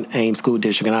commend Ames School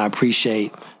District and I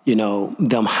appreciate,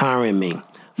 them hiring me.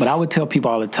 But I would tell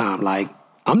people all the time, like,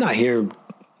 I'm not here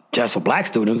just for Black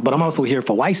students, but I'm also here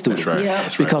for white students. That's right. Yeah.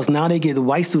 That's right. Because now the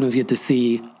white students get to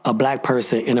see a Black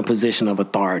person in a position of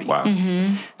authority.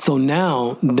 Wow. So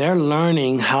now they're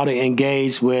learning how to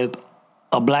engage with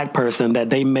a black person that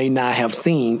they may not have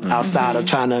seen outside of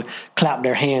trying to clap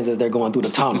their hands as they're going through the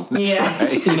tunnel. Yeah.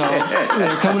 You know,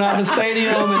 they're coming out of the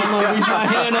stadium and I'm going to reach my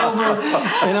hand over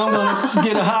and I'm going to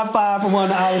get a high five from one of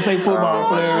the Iowa State football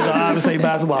players or Iowa State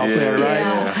basketball player, right?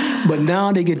 Yeah. But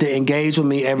now they get to engage with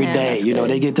me every day. You know,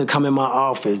 they get to come in my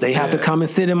office. They have to come and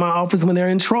sit in my office when they're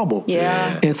in trouble.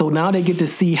 Yeah. And so now they get to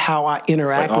see how I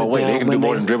interact with them. They can do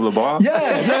more than dribble the ball?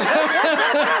 Yeah.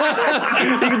 He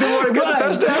can do more than get a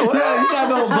touchdown? Yeah, you're not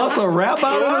going to bust a rap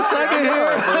out in a second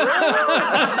here.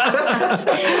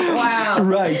 Wow.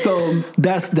 Right. So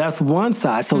that's one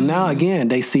side. So now, again,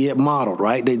 they see it modeled,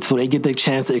 right? So they get the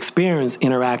chance to experience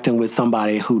interacting with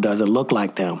somebody who doesn't look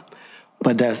like them.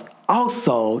 But that's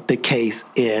also the case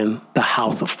in the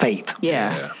house of faith.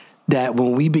 Yeah. That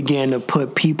when we begin to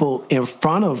put people in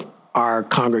front of our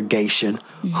congregation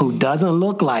who doesn't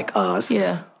look like us,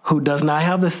 who does not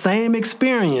have the same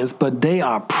experience, but they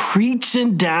are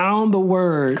preaching down the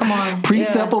word,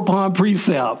 precept upon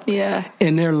precept,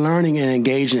 and they're learning and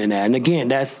engaging in that. And again,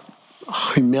 that's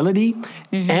humility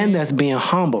and that's being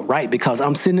humble, right? Because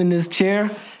I'm sitting in this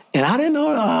chair and I didn't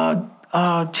know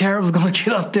Jared was going to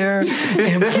get up there and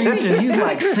preach, and he's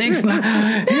like 6'9". He's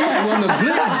like one of the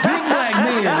big black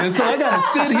men, and so I got to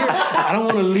sit here. I don't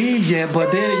want to leave yet,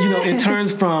 but then, you know, it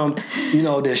turns from, you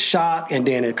know, this shock, and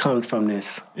then it comes from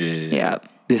this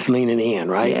this leaning in,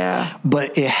 right? Yeah.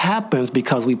 But it happens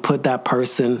because we put that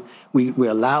person, we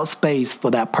allow space for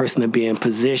that person to be in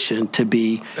position to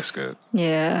be that's good.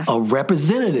 A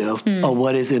representative of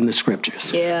what is in the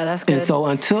scriptures. Yeah, that's good. And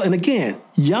so and again,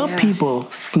 young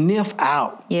people sniff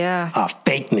out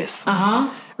fakeness.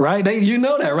 Right? You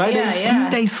know that, right?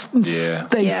 They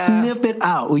sniff it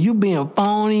out. Well, you being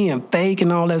phony and fake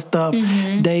and all that stuff,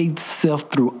 they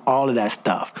sift through all of that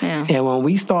stuff. Yeah. And when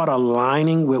we start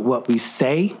aligning with what we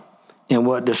say and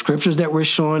what the scriptures that we're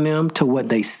showing them to what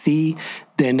they see,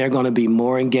 then they're going to be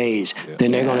more engaged. Then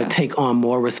they're going to take on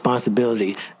more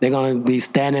responsibility. They're going to be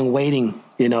standing, waiting,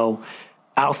 you know,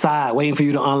 outside, waiting for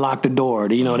you to unlock the door.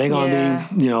 You know, they're going to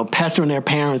be, you know, pestering their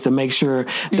parents to make sure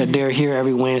that they're here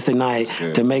every Wednesday night,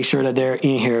 to make sure that they're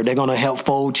in here. They're going to help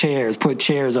fold chairs, put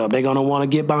chairs up. They're going to want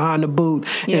to get behind the booth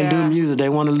and do music. They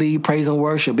want to lead praise and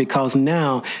worship because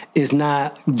now it's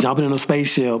not jumping in a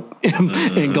spaceship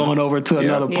and going over to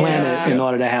another planet in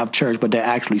order to have church, but they're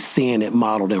actually seeing it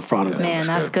modeled in front of them. Man,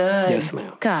 that's good. Yes,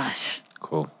 ma'am. Gosh.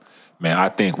 Cool. Man, I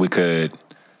think we could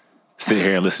sit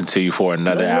here and listen to you for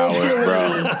another hour,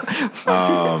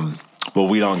 bro. But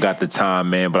we don't got the time,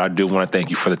 man. But I do want to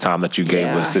thank you for the time that you gave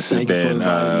us. This has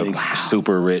been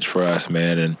super rich for us,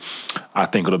 man. And I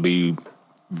think it'll be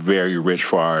very rich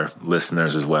for our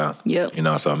listeners as well. Yep. You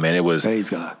know, so, man, it was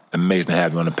amazing to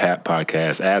have you on the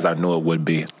podcast, as I knew it would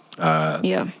be.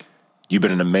 You've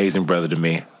been an amazing brother to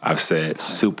me. I've said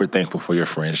super thankful for your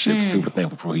friendship, super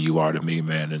thankful for who you are to me,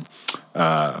 man.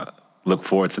 And look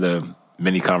forward to the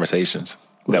many conversations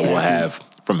that we'll have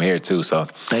from here too. So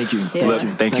thank you. Look,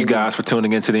 thank you guys for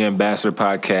tuning into the Ambassador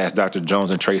Podcast. Dr.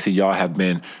 Jones and Tracy, y'all have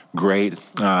been great.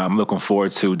 I'm looking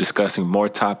forward to discussing more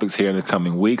topics here in the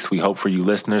coming weeks. We hope for you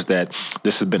listeners that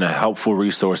this has been a helpful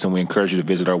resource, and we encourage you to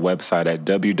visit our website at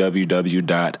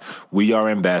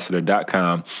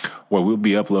www.weareambassador.com, where we'll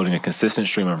be uploading a consistent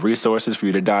stream of resources for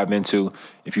you to dive into.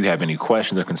 If you have any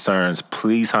questions or concerns,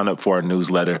 please sign up for our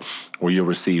newsletter, where you'll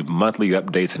receive monthly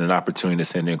updates and an opportunity to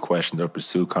send in questions or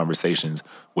pursue conversations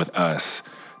with us.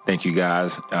 Thank you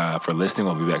guys for listening.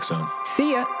 We'll be back soon.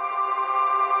 See ya.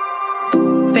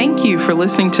 Thank you for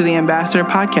listening to the Ambassador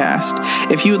Podcast.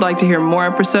 If you would like to hear more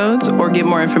episodes or get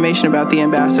more information about the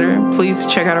Ambassador, please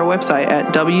check out our website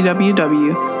at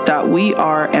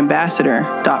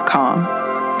www.weareambassador.com.